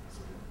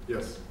 So,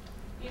 yes?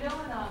 You know,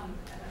 when an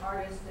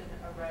artist and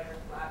a writer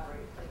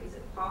collaborate, like, is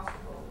it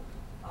possible,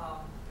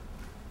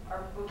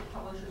 are book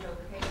publishers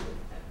okay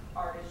with an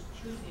artist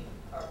choosing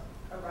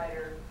a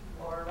writer,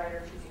 or a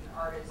writer choosing an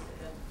artist and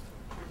then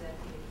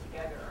presenting it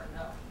together, or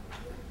no?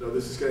 No,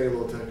 this is getting a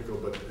little technical,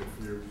 but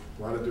if you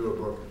want to do a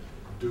book,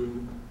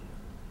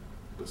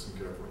 listen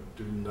carefully.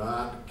 Do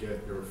not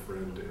get your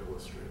friend to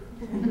illustrate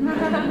it.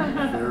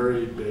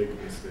 Very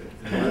big mistake.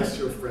 Unless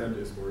your friend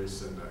is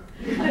Maurice Sendak.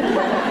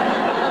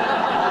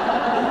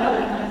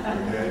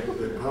 Okay?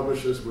 The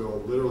publishers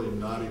will literally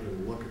not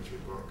even look at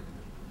your book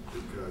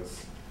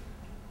because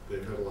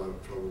they've had a lot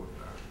of trouble with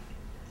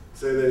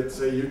that.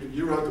 Say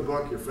you wrote the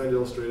book, your friend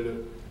illustrated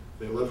it,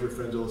 they loved your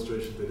friend's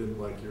illustration, they didn't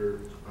like your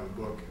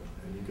book,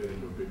 and you get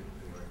into a big,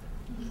 anyway.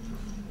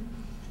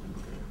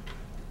 Okay.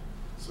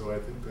 So I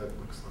think that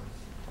looks like.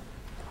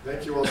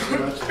 Thank you all so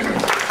much.